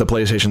it did with the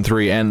PlayStation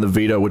 3 and the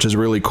Vita, which is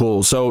really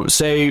cool. So,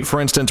 say, for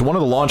instance, one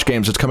of the launch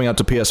games that's coming out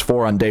to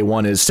PS4 on day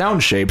one is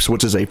Sound Shapes,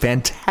 which is a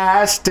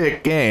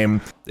fantastic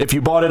game. If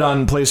you bought it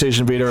on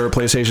PlayStation Vita or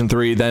PlayStation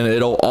 3, then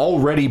it'll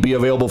already be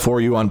available for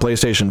you on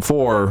PlayStation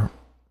 4.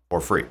 For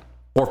free.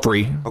 For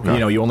free. Okay.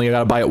 You only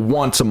got to buy it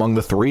once among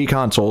the 3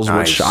 consoles,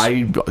 nice. Which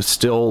I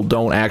still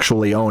don't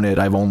actually own it.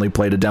 I've only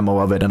played a demo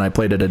of it, and I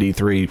played it at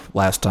E3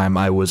 last time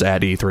I was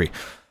at E3.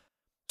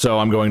 So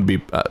I'm going to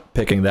be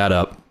picking that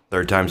up.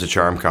 Third time's the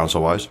charm,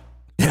 console-wise.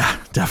 Yeah,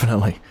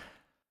 definitely.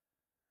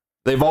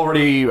 They've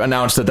already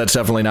announced that that's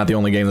definitely not the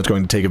only game that's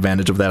going to take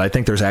advantage of that. I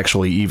think there's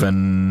actually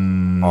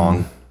even...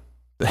 Pong.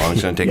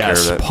 Pong's going to take care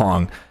of that. Yes,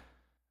 Pong.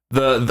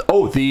 The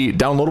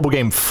downloadable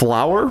game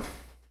Flower...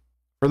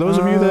 For those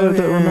of you that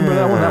remember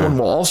that one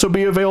will also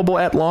be available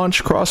at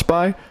launch,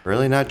 cross-buy.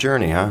 Really not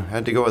Journey, huh?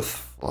 Had to go with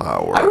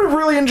Flower. I would have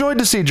really enjoyed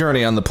to see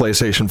Journey on the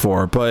PlayStation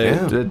 4, but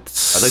I'd like to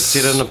see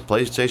it on the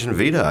PlayStation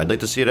Vita. I'd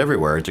like to see it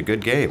everywhere. It's a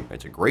good game.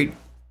 It's a great,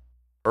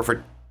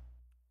 perfect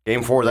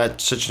game for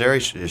that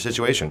situation.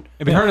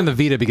 It'd be hard on the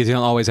Vita because you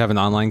don't always have an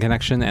online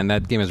connection, and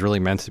that game is really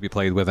meant to be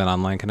played with an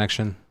online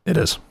connection. It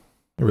is.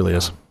 It really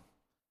is.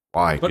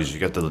 Why? Because you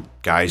got the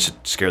guys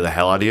that scare the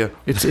hell out of you?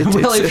 If you're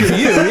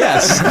you,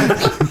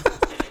 yes.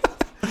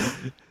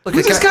 Look,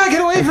 this guy,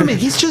 get away from me.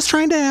 He's just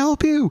trying to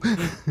help you.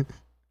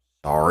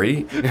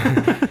 Sorry.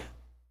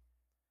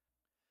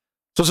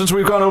 So since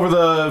we've gone over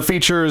the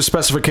features,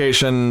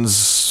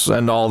 specifications,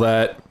 and all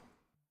that,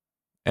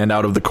 and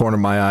out of the corner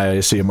of my eye, I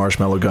see a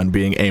marshmallow gun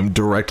being aimed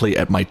directly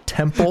at my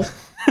temple.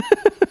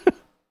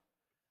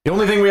 The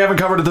only thing we haven't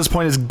covered at this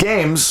point is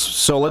games,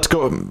 so let's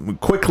go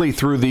quickly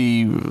through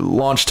the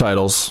launch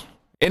titles.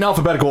 In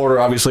alphabetical order,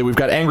 obviously, we've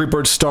got Angry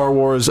Birds Star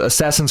Wars,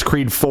 Assassin's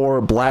Creed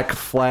 4, Black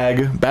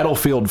Flag,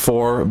 Battlefield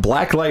 4,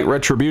 Blacklight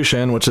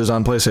Retribution, which is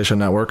on PlayStation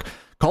Network,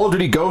 Call of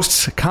Duty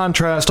Ghosts,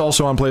 Contrast,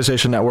 also on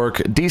PlayStation Network,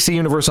 DC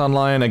Universe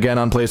Online, again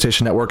on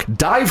PlayStation Network,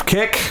 Dive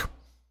Kick,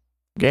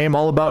 game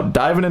all about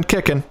diving and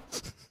kicking.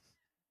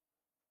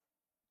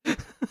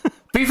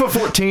 FIFA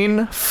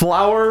 14,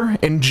 Flower,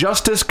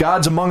 Injustice,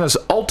 Gods Among Us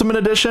Ultimate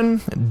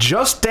Edition,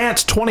 Just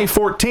Dance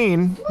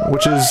 2014,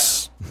 which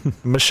is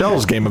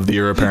Michelle's game of the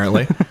year,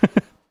 apparently.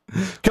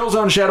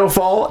 Killzone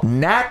Shadowfall,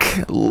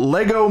 Knack,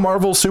 Lego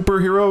Marvel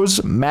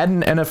Superheroes,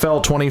 Madden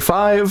NFL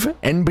 25,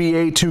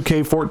 NBA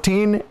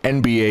 2K14,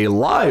 NBA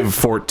Live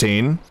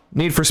 14,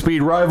 Need for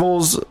Speed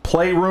Rivals,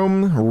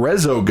 Playroom,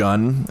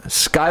 Resogun,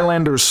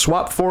 Skylanders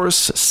Swap Force,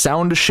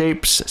 Sound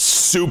Shapes,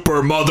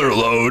 Super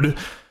Motherload,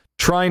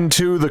 Trine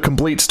 2, The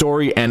Complete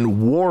Story, and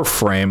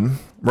Warframe.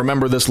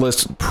 Remember, this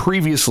list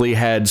previously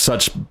had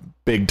such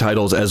big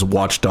titles as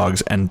Watch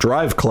Dogs and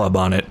Drive Club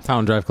on it.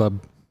 Pound Drive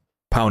Club.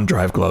 Pound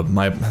Drive Club.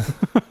 I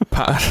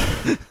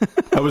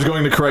was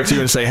going to correct you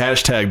and say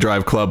hashtag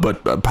Drive Club,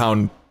 but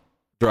Pound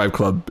Drive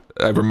Club.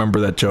 I remember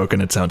that joke,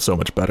 and it sounds so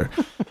much better.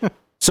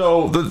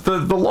 So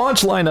the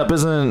launch lineup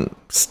isn't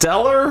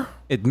stellar.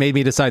 It made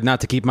me decide not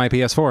to keep my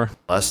PS4.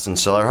 Less than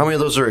stellar. How many of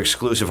those are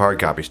exclusive hard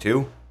copies?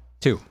 2?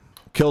 2.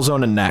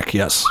 Killzone and Knack,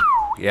 yes.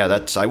 Yeah,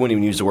 I wouldn't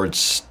even use the word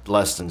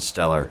less than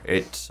stellar.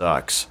 It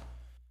sucks.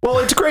 Well,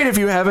 it's great if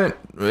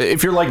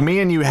you're like me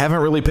and you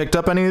haven't really picked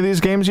up any of these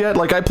games yet.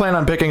 Like, I plan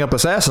on picking up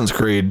Assassin's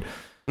Creed.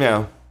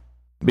 Yeah.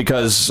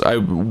 Because I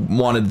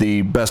wanted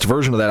the best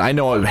version of that. I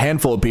know a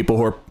handful of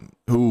people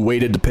who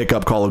waited to pick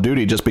up Call of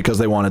Duty just because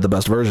they wanted the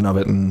best version of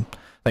it and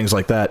things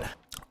like that.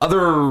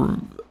 Other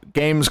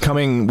games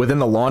coming within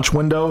the launch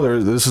window,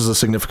 this is a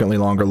significantly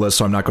longer list,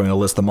 so I'm not going to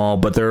list them all,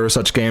 but there are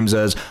such games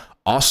as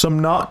Awesome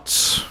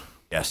Nuts.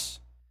 Yes.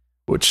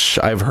 Which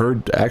I've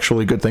heard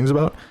actually good things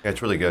about. Yeah,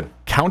 it's really good.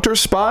 Counter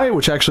Spy,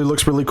 which actually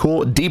looks really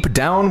cool. Deep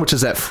Down, which is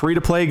that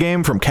free-to-play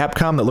game from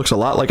Capcom that looks a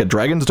lot like a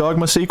Dragon's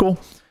Dogma sequel.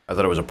 I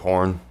thought it was a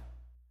porn.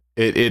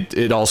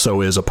 It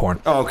also is a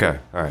porn. Oh, okay.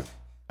 All right.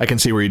 I can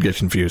see where you'd get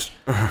confused.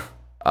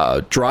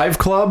 Drive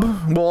Club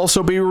will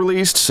also be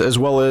released, as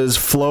well as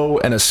Flow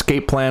and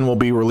Escape Plan will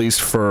be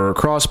released for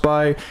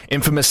cross-buy.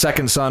 Infamous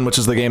Second Son, which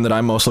is the game that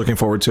I'm most looking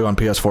forward to on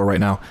PS4 right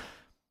now.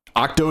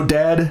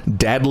 Octodad,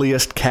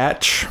 Dadliest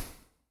Catch,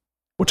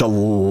 which a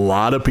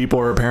lot of people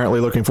are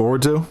apparently looking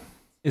forward to.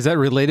 Is that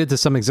related to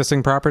some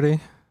existing property?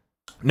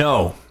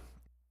 No.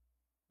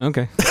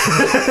 Okay.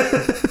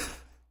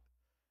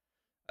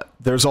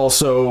 There's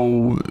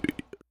also,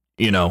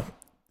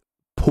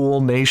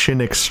 Pool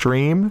Nation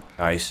Extreme.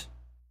 Nice.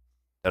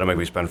 That'll make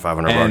me spend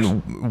 $500.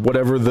 And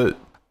whatever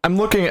I'm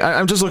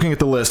just looking at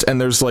the list, and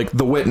there's like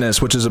The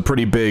Witness, which is a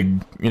pretty big,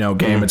 game.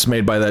 Mm-hmm. It's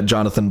made by that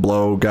Jonathan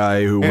Blow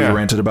guy who we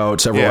ranted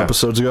about several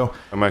episodes ago.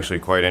 I'm actually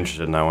quite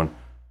interested in that one.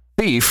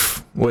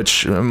 Thief,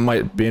 which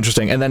might be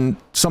interesting, and then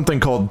something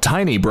called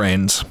Tiny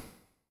Brains,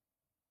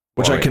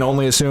 which I can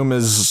only assume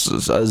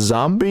is a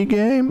zombie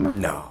game?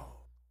 No.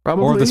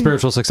 Probably. Or the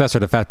spiritual successor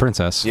to Fat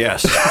Princess.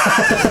 Yes.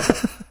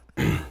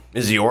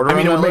 Is the order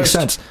it would make list?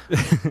 sense.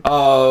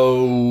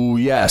 Oh,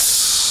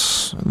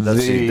 yes. That's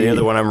the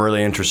other one I'm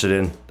really interested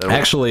in.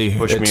 Actually,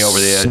 push me over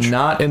the edge. It's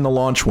not in the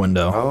launch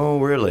window. Oh,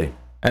 really?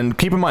 And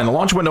keep in mind, the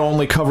launch window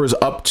only covers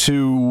up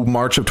to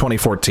March of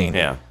 2014.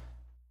 Yeah.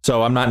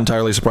 So I'm not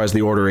entirely surprised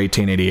the Order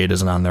 1888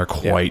 isn't on there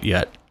quite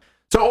yet.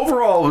 So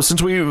overall,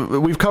 since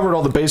we've covered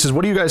all the bases,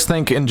 what do you guys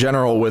think in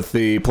general with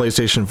the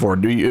PlayStation 4?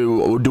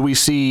 Do we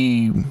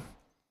see,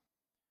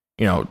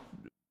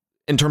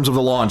 in terms of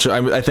the launch,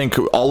 I think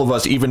all of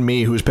us, even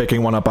me who's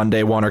picking one up on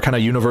day one, are kind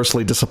of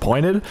universally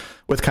disappointed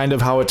with kind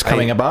of how it's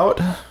coming about?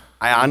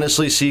 I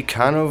honestly see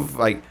kind of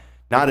like,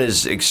 not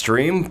as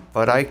extreme,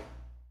 but I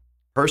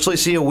personally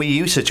see a Wii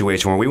U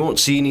situation where we won't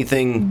see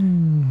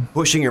anything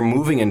pushing or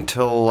moving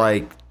until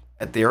like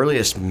at the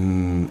earliest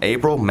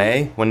April,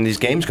 May, when these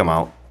games come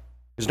out.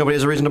 Because nobody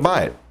has a reason to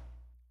buy it.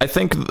 I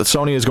think that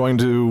Sony is going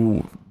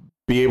to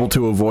be able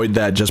to avoid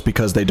that just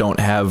because they don't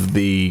have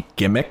the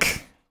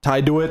gimmick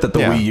tied to it that the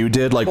Wii U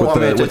did, with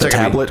the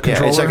tablet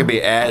controller. It's not going to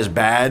be as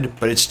bad,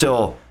 but it's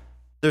still,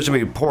 there's going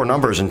to be poor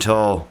numbers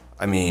until,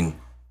 I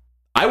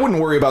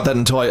wouldn't worry about that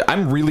until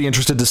I'm really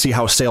interested to see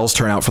how sales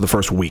turn out for the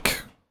first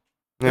week.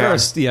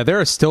 There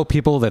are still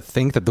people that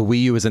think that the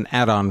Wii U is an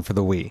add-on for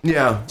the Wii.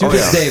 Yeah. To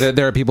this day,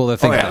 there are people that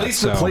think that. At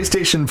least the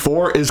PlayStation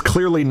 4 is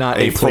clearly not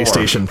a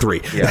PlayStation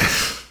 3. Yeah.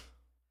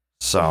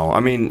 So,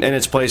 and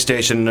it's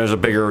PlayStation. There's a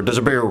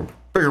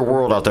bigger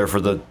world out there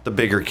for the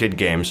bigger kid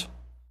games.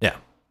 Yeah.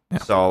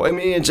 So, I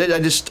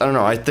don't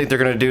know. I think they're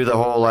going to do the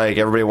whole,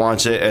 everybody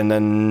wants it, and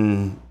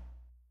then,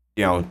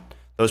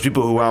 those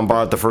people who went and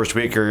bought it the first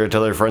week are going to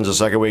tell their friends the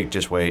second week,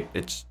 just wait.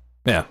 And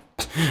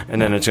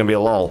then it's going to be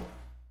a lull.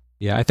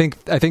 Yeah, I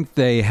think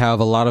they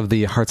have a lot of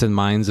the hearts and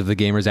minds of the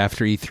gamers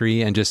after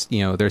E3, and just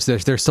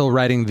they're still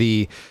riding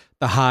the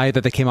high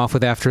that they came off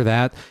with after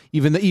that.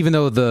 Even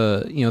though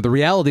the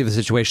reality of the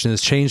situation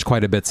has changed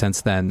quite a bit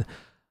since then,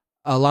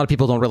 a lot of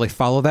people don't really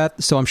follow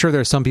that. So I'm sure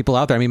there are some people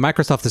out there.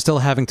 Microsoft is still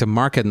having to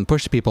market and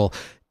push to people.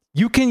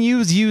 You can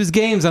use used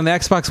games on the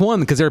Xbox One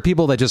because there are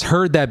people that just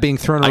heard that being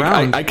thrown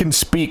around. I can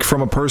speak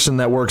from a person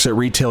that works at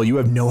retail. You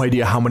have no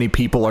idea how many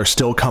people are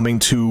still coming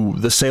to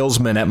the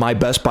salesman at my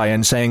Best Buy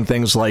and saying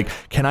things like,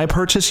 "Can I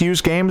purchase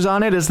used games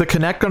on it? Is the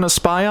Kinect going to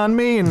spy on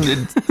me?" And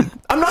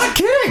I'm not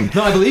kidding.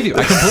 No, I believe you.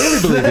 I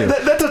completely believe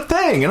you. That's a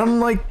thing. thing. And I'm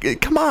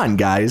like, come on,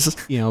 guys.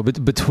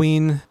 But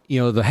between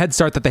the head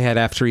start that they had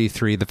after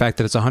E3, the fact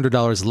that it's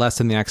 $100 less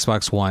than the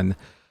Xbox One,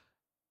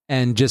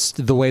 and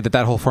just the way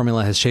that whole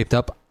formula has shaped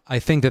up, I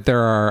think that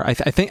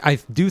I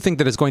do think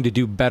that it's going to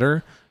do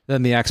better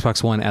than the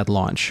Xbox One at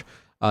launch.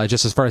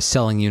 Just as far as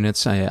selling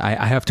units,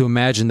 I have to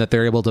imagine that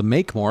they're able to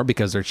make more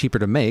because they're cheaper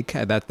to make.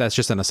 That's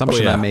just an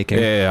assumption I'm making.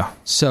 Yeah.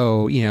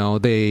 So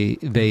they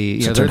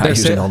they're not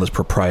using all this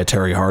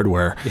proprietary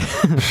hardware.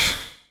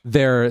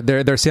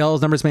 Their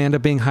sales numbers may end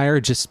up being higher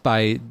just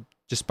by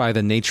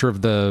the nature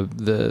of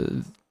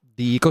the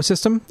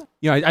ecosystem.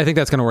 I think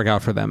that's going to work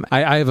out for them.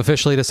 I have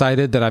officially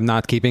decided that I'm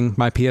not keeping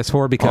my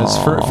PS4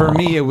 because for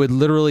me it would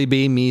literally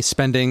be me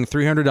spending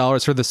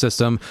 $300 for the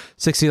system,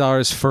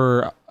 $60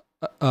 for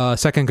a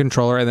second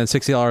controller, and then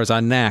 $60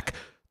 on NAC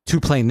to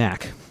play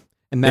NAC,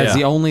 and that's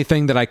the only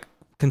thing that I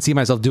can see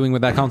myself doing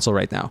with that console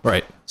right now.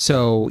 Right.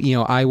 So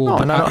I will.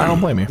 I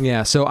don't blame you.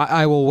 Yeah. So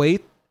I will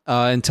wait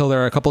until there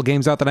are a couple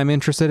games out that I'm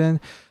interested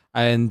in,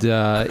 and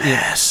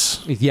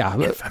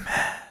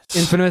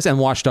Infamous and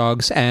Watch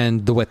Dogs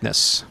and The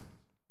Witness.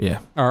 Yeah,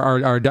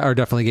 are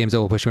definitely games that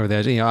will push me over the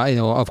edge. I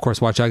know, of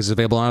course, Watch Dogs is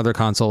available on other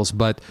consoles,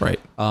 but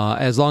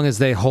as long as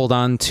they hold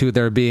on to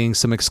there being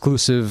some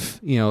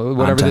exclusive, whatever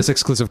content. This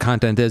exclusive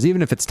content is,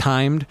 even if it's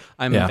timed,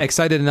 I'm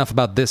excited enough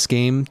about this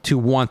game to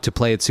want to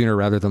play it sooner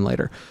rather than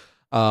later.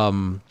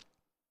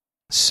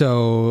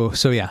 So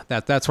yeah,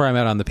 that's where I'm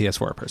at on the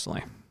PS4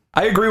 personally.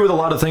 I agree with a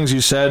lot of things you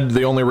said.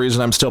 The only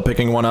reason I'm still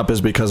picking one up is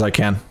because I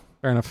can.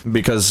 Fair enough.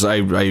 Because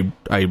I'm a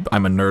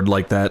nerd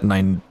like that,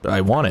 and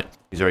I want it.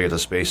 He's already got the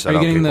space set up.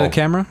 Are you getting people. the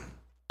camera?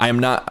 I'm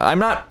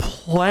not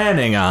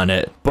planning on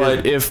it,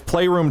 but if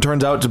Playroom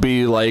turns out to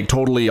be like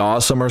totally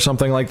awesome or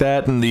something like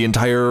that, and the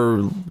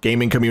entire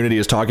gaming community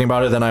is talking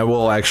about it, then I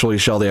will actually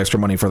shell the extra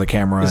money for the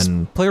camera. Is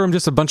Playroom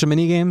just a bunch of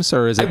mini games,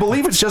 or is it? I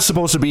believe it's just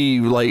supposed to be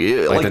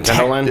like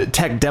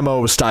tech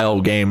demo style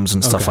games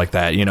and stuff like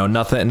that.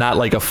 Nothing, not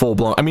like a full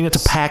blown. I mean,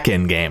 it's a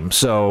pack-in game,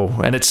 so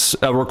and it's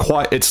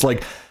it's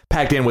like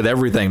packed in with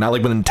everything, not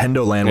like with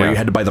Nintendo Land where you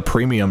had to buy the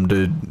premium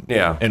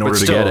in order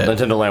to get it.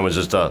 Nintendo Land was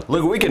just look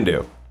what we can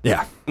do.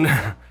 Yeah.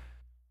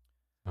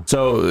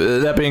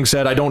 So that being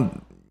said, I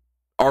don't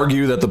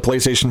argue that the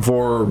PlayStation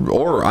 4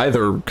 or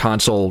either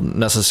console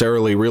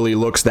necessarily really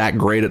looks that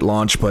great at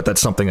launch, but that's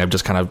something I've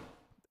just kind of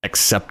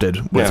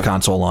accepted with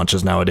console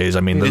launches nowadays. I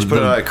mean, you just put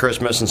it out at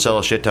Christmas and sell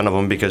a shit ton of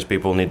them because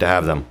people need to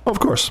have them. Of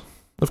course.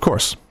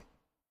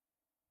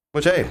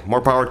 Which, hey,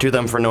 more power to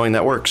them for knowing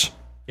that works.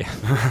 Yeah.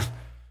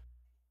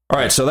 All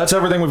right, so that's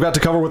everything we've got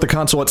to cover with the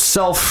console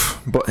itself,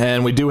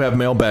 and we do have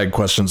mailbag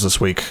questions this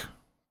week,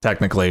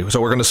 technically. So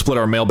we're going to split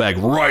our mailbag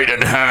right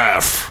in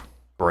half.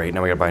 Great,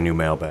 now we got to buy a new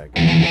mailbag.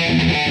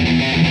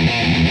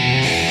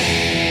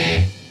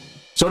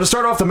 So to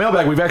start off the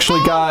mailbag, we've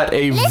actually got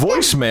a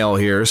voicemail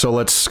here, so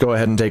let's go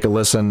ahead and take a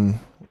listen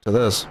to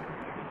this.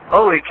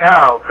 Holy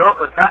cow,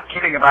 Goat was not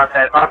kidding about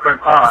that awkward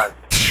pause.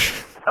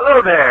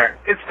 Hello there,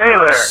 it's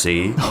Taylor.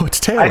 See? Oh, it's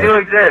Taylor. I do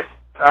exist.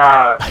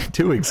 I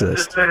do exist.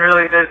 I've just been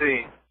really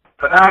busy.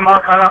 But now I'm all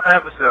caught up in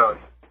episodes.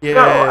 Yay.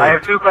 So, I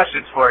have two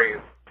questions for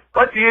you.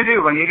 What do you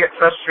do when you get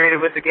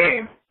frustrated with the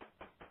game?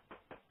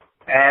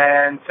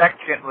 And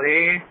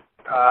secondly,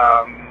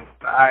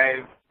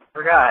 I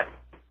forgot.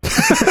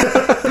 So,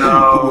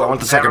 I want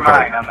the second never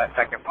mind part. on that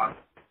second one.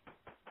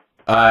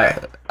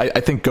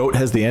 I think Goat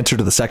has the answer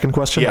to the second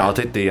question. Yeah, I'll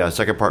take the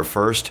second part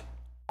first.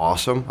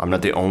 Awesome. I'm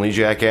not the only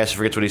jackass who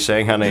forgets what he's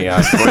saying on a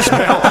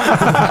voicemail.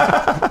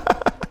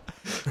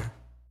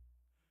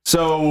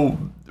 So,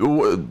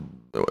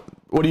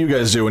 what do you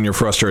guys do when you're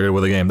frustrated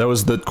with a game? That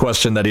was the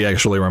question that he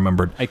actually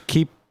remembered. I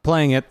keep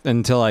playing it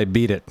until I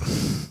beat it.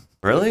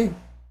 Really?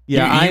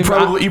 Yeah,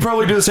 you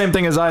probably do the same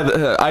thing as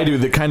I do.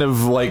 The kind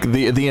of like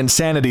the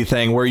insanity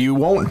thing where you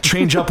won't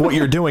change up what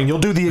you're doing. You'll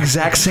do the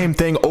exact same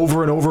thing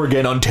over and over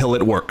again until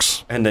it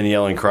works, and then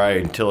yell and cry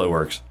until it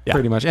works. Yeah.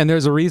 Pretty much. And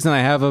there's a reason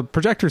I have a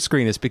projector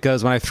screen. It's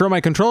because when I throw my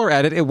controller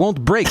at it, it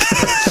won't break.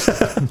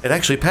 It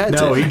actually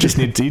pads it. No, he just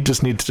needs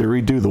to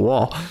redo the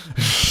wall.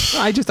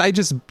 I just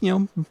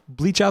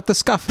bleach out the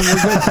scuff and we're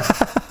good.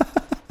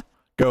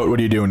 Goat, what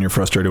do you do when you're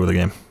frustrated with a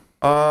game?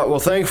 Well,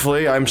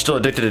 thankfully, I'm still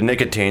addicted to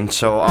nicotine,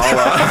 so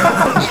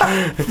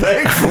I'll...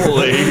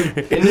 thankfully,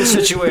 in this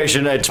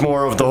situation, it's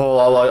more of the whole,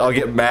 I'll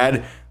get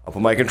mad, I'll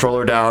put my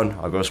controller down,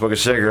 I'll go smoke a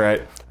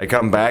cigarette, I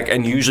come back,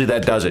 and usually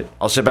that does it.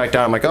 I'll sit back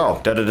down, I'm like,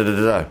 oh,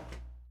 da-da-da-da-da.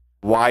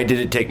 Why did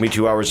it take me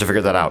 2 hours to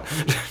figure that out?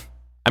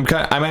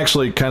 I'm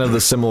actually kind of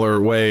the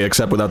similar way,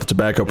 except without the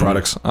tobacco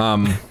products.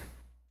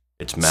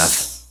 It's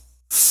meth.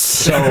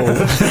 So...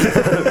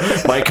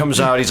 Mike comes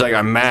out, he's like,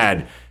 I'm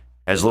mad.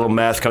 As little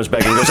meth comes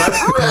back and goes,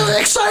 I'm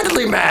really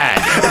excitedly mad.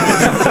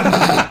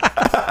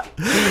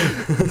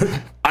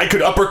 I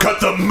could uppercut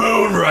the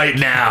moon right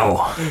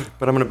now.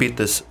 But I'm going to beat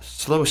this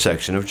slow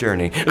section of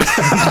Journey.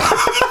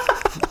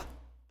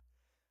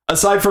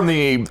 Aside from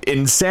the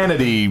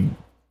insanity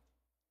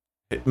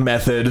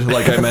method,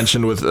 like I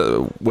mentioned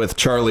with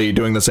Charlie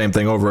doing the same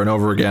thing over and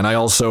over again, I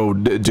also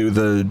do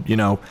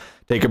the,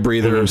 take a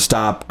breather,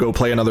 stop, go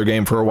play another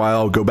game for a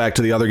while, go back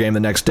to the other game the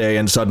next day,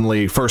 and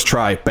suddenly first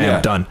try,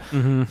 bam, done.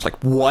 It's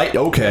like, what?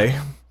 Okay.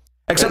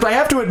 Except I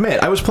have to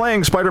admit, I was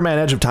playing Spider-Man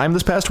Edge of Time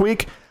this past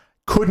week.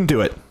 Couldn't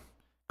do it.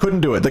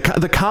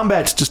 The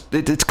combat's just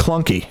it's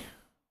clunky.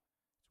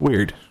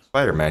 Weird.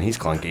 Spider-Man, he's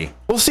clunky.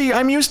 Well, see,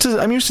 I'm used to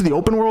the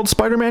open world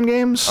Spider-Man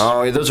games.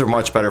 Oh, yeah, those are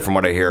much better from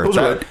what I hear. Those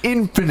are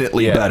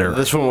infinitely better.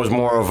 This one was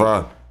more of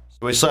a...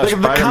 So we slapped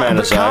The Spider-Man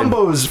aside.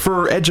 combos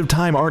for Edge of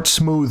Time aren't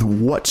smooth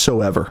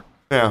whatsoever.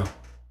 Yeah.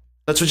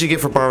 That's what you get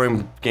for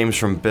borrowing games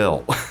from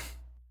Bill.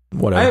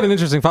 Whatever. I have an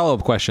interesting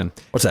follow-up question.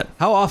 What's that?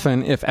 How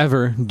often, if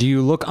ever, do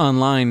you look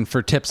online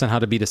for tips on how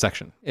to beat a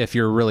section if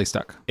you're really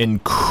stuck?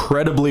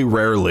 Incredibly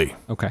rarely.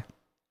 Okay.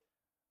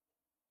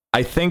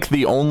 I think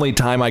the only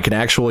time I can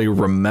actually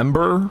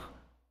remember...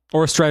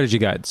 Or strategy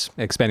guides.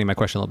 Expanding my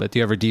question a little bit.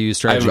 Do you use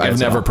strategy I've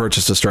guides? never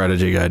purchased a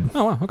strategy guide.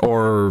 Oh, wow. Okay.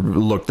 Or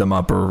looked them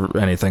up or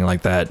anything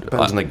like that.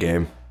 Depends on the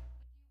game.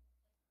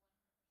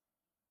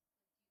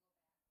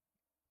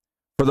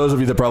 For those of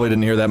you that probably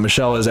didn't hear that,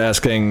 Michelle is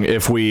asking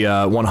if we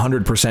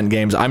 100%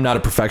 games. I'm not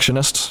a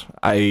perfectionist.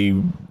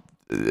 I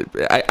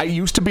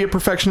used to be a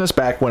perfectionist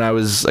back when I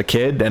was a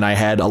kid, and I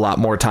had a lot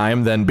more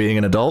time than being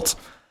an adult.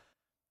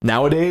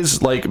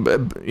 Nowadays, like,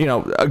 you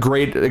know, a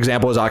great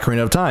example is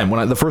Ocarina of Time.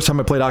 The first time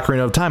I played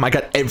Ocarina of Time, I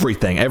got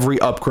everything, every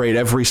upgrade,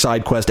 every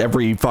side quest,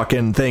 every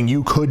fucking thing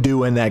you could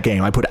do in that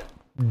game. I put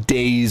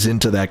days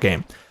into that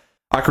game.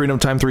 Ocarina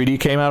of Time 3D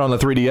came out on the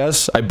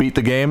 3DS. I beat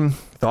the game,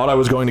 thought I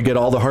was going to get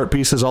all the heart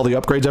pieces, all the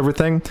upgrades,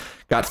 everything.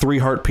 Got 3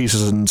 heart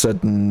pieces and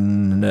said,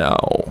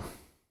 no,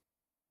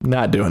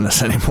 not doing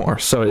this anymore.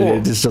 So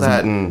it just doesn't...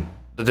 That and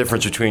the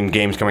difference between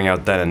games coming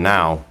out then and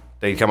now,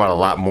 they come out a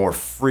lot more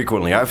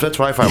frequently. That's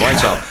what I find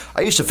myself.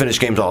 I used to finish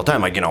games all the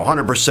time, like,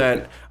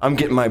 100%, I'm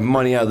getting my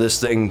money out of this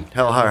thing,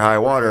 hell, high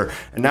water.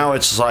 And now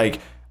it's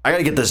like, I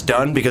gotta get this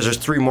done because there's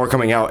 3 more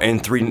coming out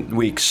in 3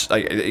 weeks.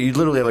 Like, you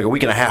literally have like a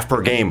week and a half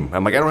per game.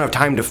 I'm like, I don't have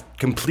time to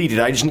complete it.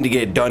 I just need to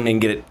get it done and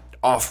get it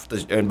off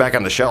and back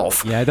on the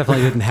shelf. Yeah, I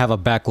definitely didn't have a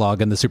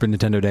backlog in the Super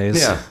Nintendo days.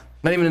 Yeah,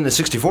 not even in the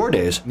 64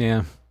 days.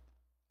 Yeah.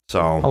 So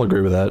I'll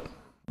agree with that.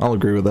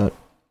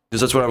 Because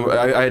that's what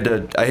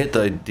I hit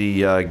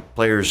the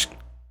players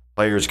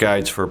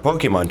guides for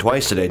Pokemon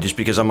twice today, just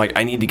because I'm like,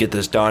 I need to get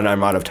this done.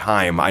 I'm out of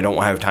time. I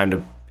don't have time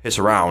to piss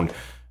around.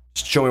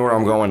 Just show me where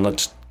I'm going.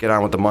 Let's get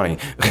on with the money.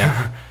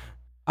 Yeah.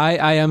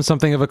 I am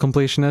something of a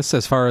completionist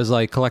as far as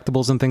like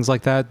collectibles and things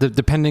like that.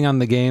 Depending on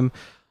the game,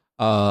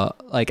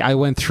 like I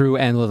went through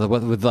and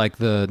with like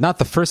not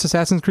the first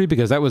Assassin's Creed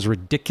because that was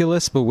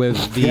ridiculous, but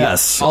with the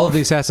all of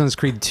the Assassin's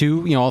Creed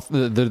 2, you know, all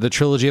the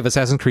trilogy of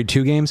Assassin's Creed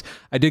 2 games,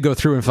 I did go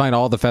through and find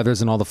all the feathers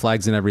and all the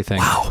flags and everything.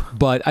 Wow!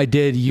 But I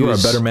did use. You're a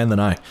better man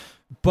than I.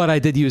 But I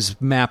did use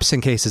maps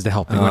and cases to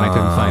help me when I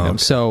couldn't find them.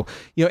 So,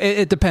 you know,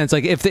 it depends.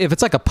 Like if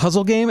it's like a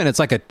puzzle game and it's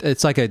like a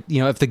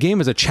you know, if the game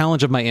is a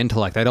challenge of my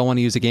intellect, I don't want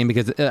to use a game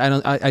because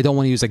I don't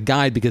want to use a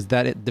guide because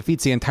it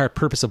defeats the entire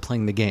purpose of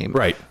playing the game.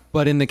 Right.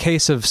 But in the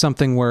case of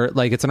something where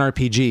like it's an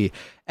RPG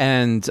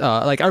and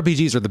like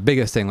RPGs are the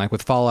biggest thing, like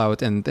with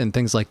Fallout and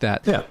things like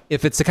that. Yeah.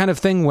 If it's the kind of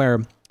thing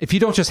where if you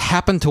don't just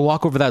happen to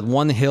walk over that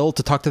one hill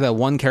to talk to that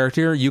one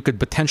character, you could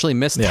potentially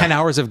miss 10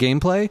 hours of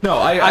gameplay. No,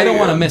 I don't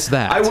want to miss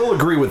that. I will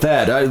agree with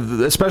that.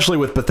 Especially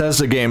with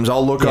Bethesda games,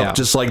 I'll look up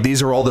just like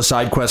these are all the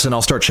side quests, and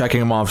I'll start checking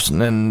them off,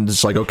 and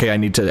it's like, okay, I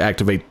need to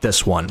activate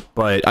this one.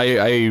 But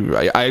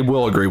I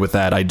will agree with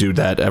that. I do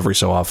that every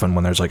so often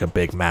when there's like a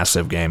big,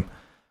 massive game.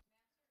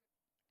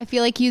 I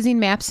feel like using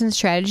maps and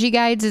strategy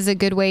guides is a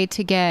good way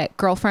to get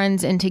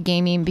girlfriends into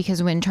gaming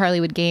because when Charlie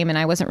would game and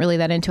I wasn't really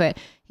that into it,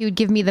 he would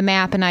give me the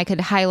map and I could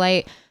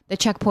highlight the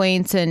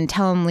checkpoints and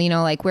tell him, you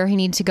know, like where he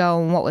needs to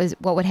go and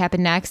what would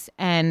happen next.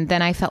 And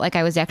then I felt like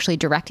I was actually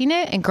directing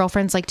it, and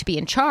girlfriends like to be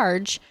in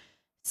charge.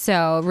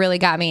 So it really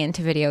got me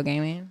into video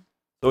gaming.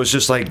 So it's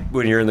just like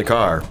when you're in the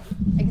car.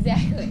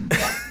 Exactly.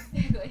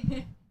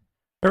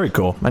 Very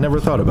cool. I never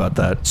thought about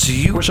that. So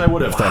you wish I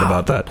would have thought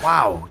about that.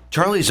 Wow,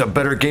 Charlie's a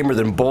better gamer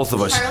than both of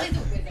us. Charlie's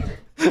a wizard.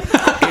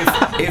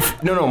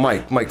 No,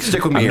 Mike,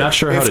 stick with me. I'm here. not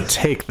sure how to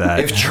take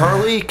that. If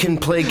Charlie can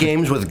play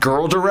games with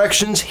girl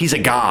directions, he's a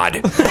god.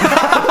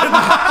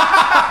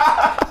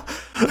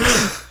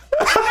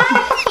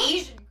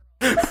 Asian.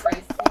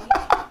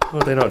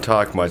 Well, they don't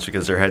talk much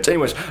because their heads.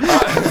 Anyways.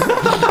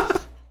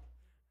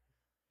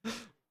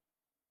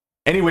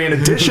 Anyway, in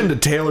addition to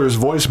Taylor's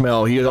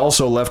voicemail, he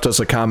also left us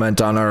a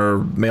comment on our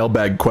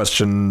mailbag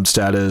question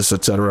status,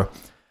 etc.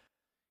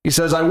 He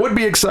says, I would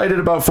be excited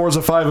about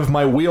Forza 5 if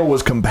my wheel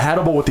was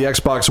compatible with the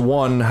Xbox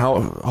One.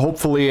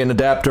 Hopefully an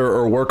adapter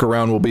or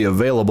workaround will be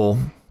available.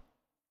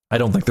 I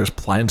don't think there's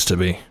plans to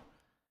be,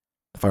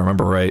 if I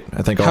remember right.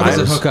 I think how does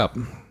it hook up?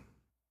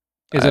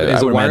 Is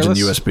it wireless? Imagine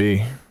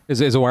USB. Is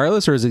it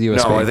wireless or is it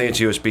USB? No, I think it's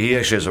USB. He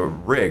actually has a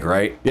rig,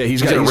 right? Yeah,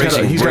 he's got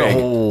a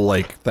whole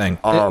like thing.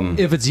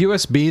 If it's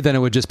USB, then it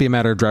would just be a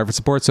matter of driver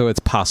support, so it's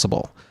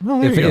possible.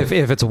 Oh, if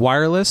it's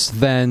wireless,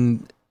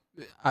 then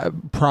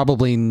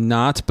probably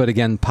not, but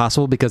again,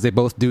 possible because they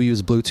both do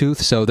use Bluetooth.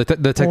 So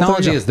the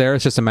technology is there.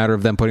 It's just a matter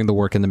of them putting the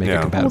work in to make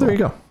it compatible. Well, there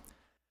you go.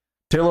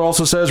 Taylor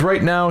also says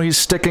right now he's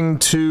sticking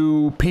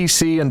to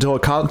PC until a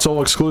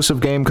console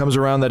exclusive game comes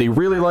around that he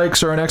really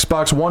likes or an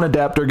Xbox One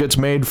adapter gets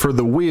made for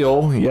the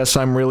wheel. Yes,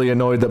 I'm really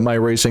annoyed that my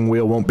racing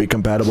wheel won't be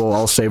compatible.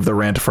 I'll save the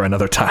rant for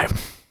another time.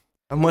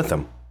 I'm with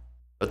him.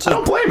 That's I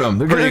don't blame him.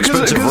 pretty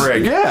expensive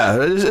rig.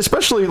 Yeah,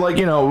 especially like,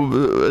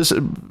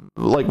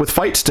 like with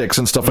fight sticks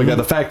and stuff like that.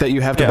 The fact that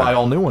you have to buy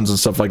all new ones and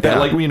stuff like that. Yeah.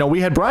 Like, we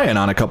had Brian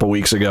on a couple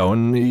weeks ago,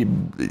 and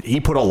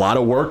he put a lot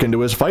of work into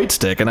his fight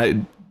stick,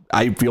 and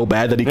I feel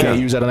bad that he can't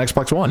use that on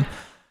Xbox One.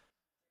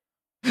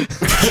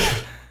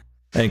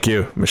 Thank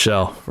you,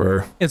 Michelle,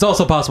 for... It's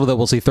also possible that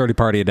we'll see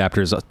third-party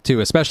adapters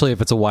too, especially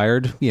if it's a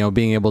wired,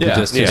 being able to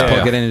just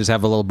plug it in and just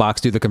have a little box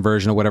do the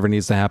conversion or whatever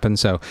needs to happen.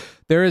 So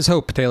there is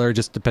hope, Taylor,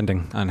 just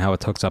depending on how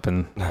it hooks up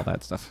and all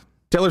that stuff.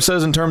 Taylor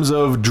says in terms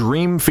of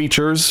dream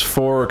features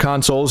for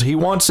consoles, he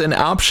wants an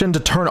option to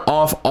turn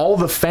off all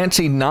the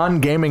fancy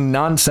non-gaming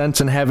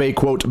nonsense and have a,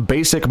 quote,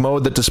 basic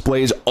mode that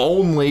displays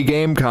only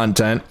game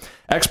content.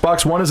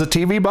 Xbox One is a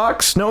TV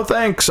box? No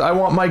thanks. I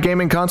want my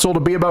gaming console to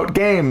be about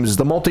games.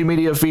 The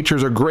multimedia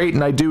features are great,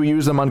 and I do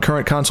use them on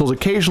current consoles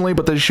occasionally,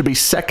 but they should be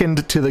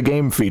second to the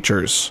game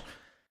features.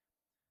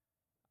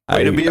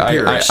 Way to be a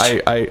purist.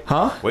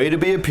 Way to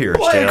be a purist.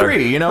 Well, I Taylor.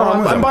 agree.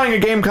 I'm buying a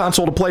game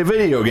console to play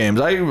video games.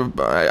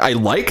 I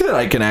like that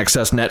I can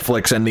access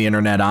Netflix and the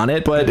internet on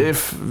it, but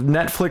if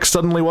Netflix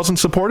suddenly wasn't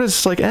supported,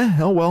 it's like,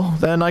 oh well,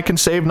 then I can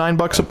save $8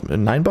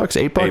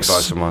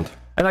 $8 a month.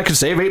 And I can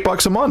save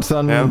 $8 a month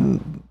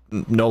on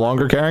no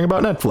longer caring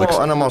about Netflix.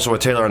 Well, and I'm also with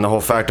Taylor on the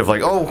whole fact of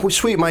like, oh,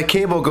 sweet, my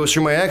cable goes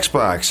through my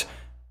Xbox.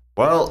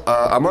 Well,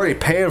 I'm already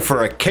paying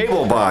for a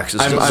cable box.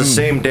 It's the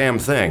same damn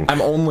thing.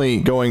 I'm only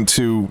going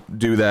to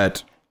do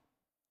that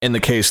in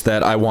the case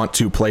that I want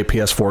to play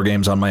PS4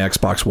 games on my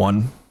Xbox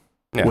One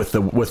with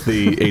the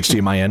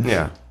HDMI in.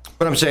 Yeah.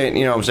 But I'm saying,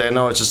 no,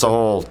 it's just the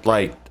whole,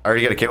 like, I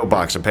already got a cable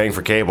box. I'm paying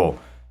for cable.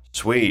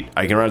 Sweet.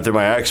 I can run it through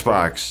my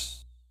Xbox.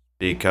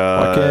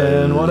 Because...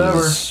 Fucking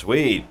whatever.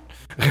 Sweet.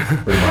 You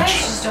guys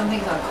just don't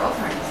think about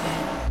girlfriends,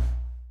 man.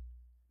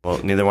 Well,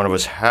 neither one of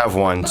us have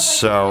one,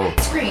 so...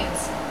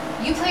 Screens.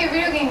 You play a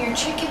video game, your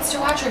chick gets to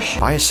watch her show.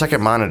 Buy a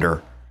second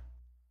monitor.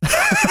 And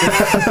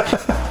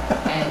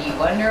you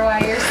wonder why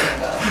you're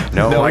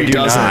single. No, I do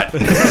not.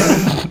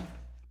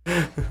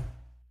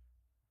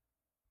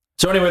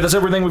 So anyway, that's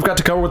everything we've got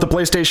to cover with the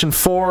PlayStation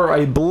 4,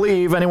 I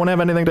believe. Anyone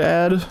have anything to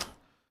add?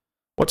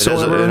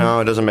 Whatsoever?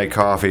 It doesn't make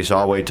coffee, so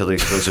I'll wait till the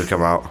exclusive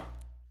come out.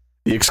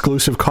 The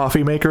exclusive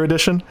coffee maker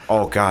edition?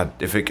 Oh, God.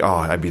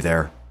 I'd be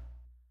there.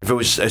 If it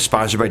was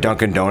sponsored by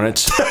Dunkin'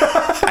 Donuts,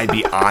 I'd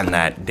be on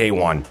that day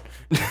one.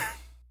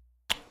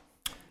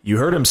 You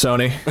heard him,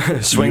 Sony.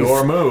 Swing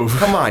your move.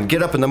 Come on,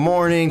 get up in the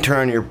morning,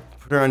 turn on your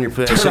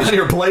PlayStation. Turn on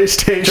your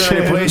PlayStation. Turn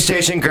on your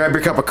PlayStation, grab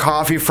your cup of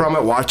coffee from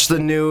it, watch the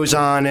news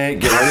on it,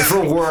 get ready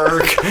for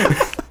work.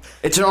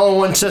 It's an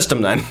all-in-one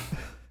system then.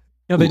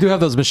 They do have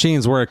those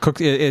machines where it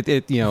cooks.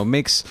 It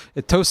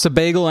toasts a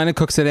bagel and it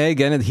cooks an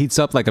egg and it heats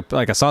up like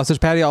a sausage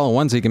patty all in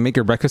one, so you can make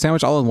your breakfast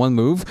sandwich all in one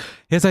move.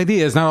 His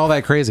idea is not all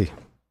that crazy,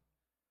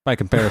 by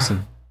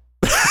comparison.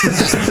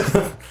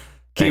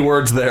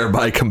 Keywords there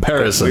by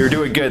comparison. We were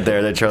doing good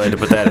there. That Charlie had to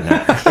put that in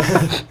there,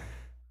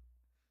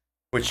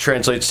 which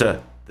translates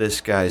to "this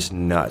guy's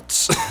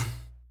nuts."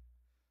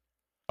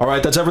 All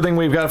right, that's everything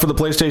we've got for the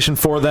PlayStation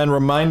 4 then.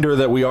 Reminder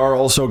that we are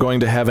also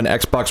going to have an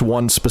Xbox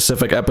One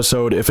specific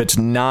episode. If it's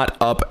not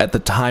up at the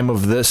time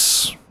of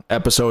this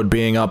episode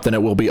being up, then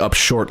it will be up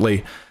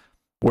shortly.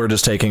 We're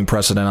just taking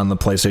precedent on the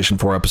PlayStation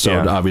 4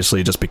 episode,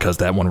 obviously, just because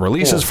that one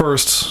releases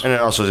first. And it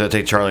also is going to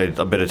take Charlie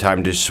a bit of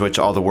time to switch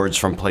all the words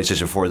from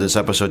PlayStation 4 this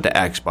episode to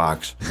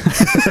Xbox.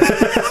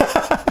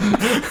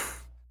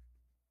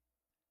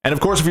 And of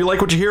course, if you like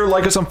what you hear,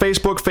 like us on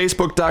Facebook,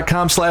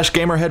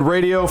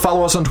 facebook.com/GamerheadRadio.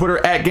 Follow us on Twitter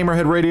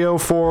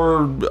 @GamerheadRadio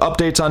for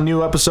updates on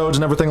new episodes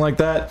and everything like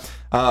that.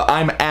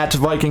 I'm at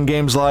Viking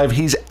Games Live.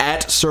 He's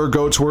at Sir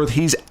Goatsworth.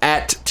 He's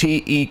at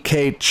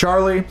TEK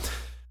Charlie.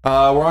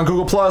 We're on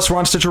Google+, we're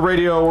on Stitcher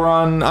Radio, we're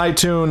on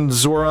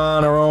iTunes, we're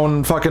on our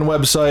own fucking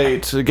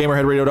website,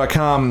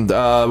 GamerheadRadio.com.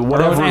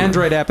 Whatever. Our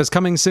Android app is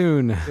coming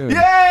soon. Yay!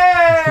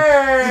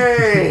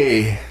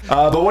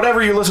 But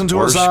whatever you listen to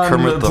us on,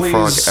 Kermit the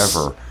please... Frog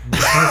ever.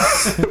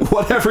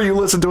 Whatever you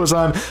listen to us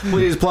on,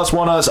 please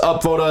 +1 us,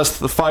 upvote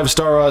us,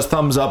 5-star us,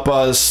 thumbs up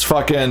us,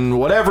 fucking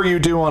whatever you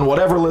do on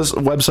whatever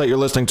website you're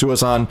listening to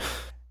us on.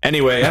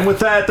 Anyway, and with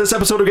that, this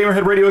episode of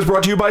Gamerhead Radio is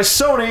brought to you by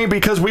Sony,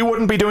 because we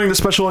wouldn't be doing the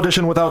special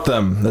edition without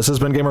them. This has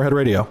been Gamerhead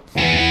Radio.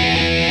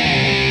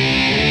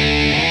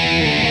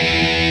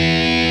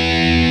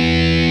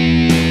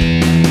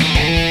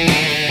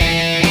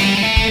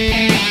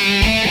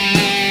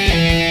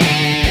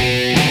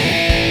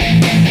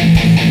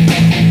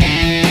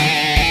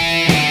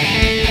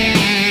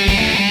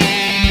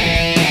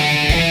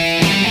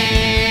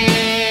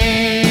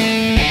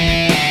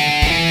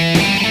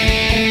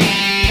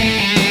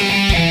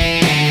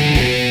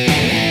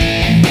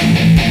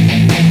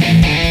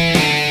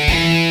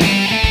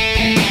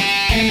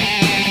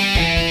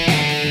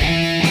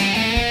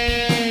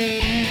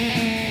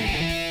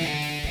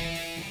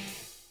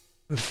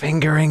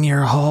 Fingering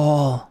your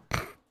hole.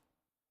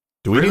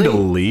 Do we need to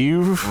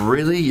leave?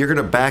 Really? You're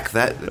gonna back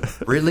that?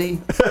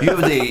 Really?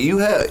 You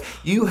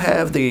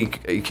have the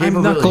capability.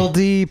 I'm knuckle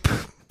deep.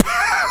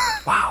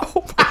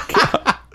 Wow.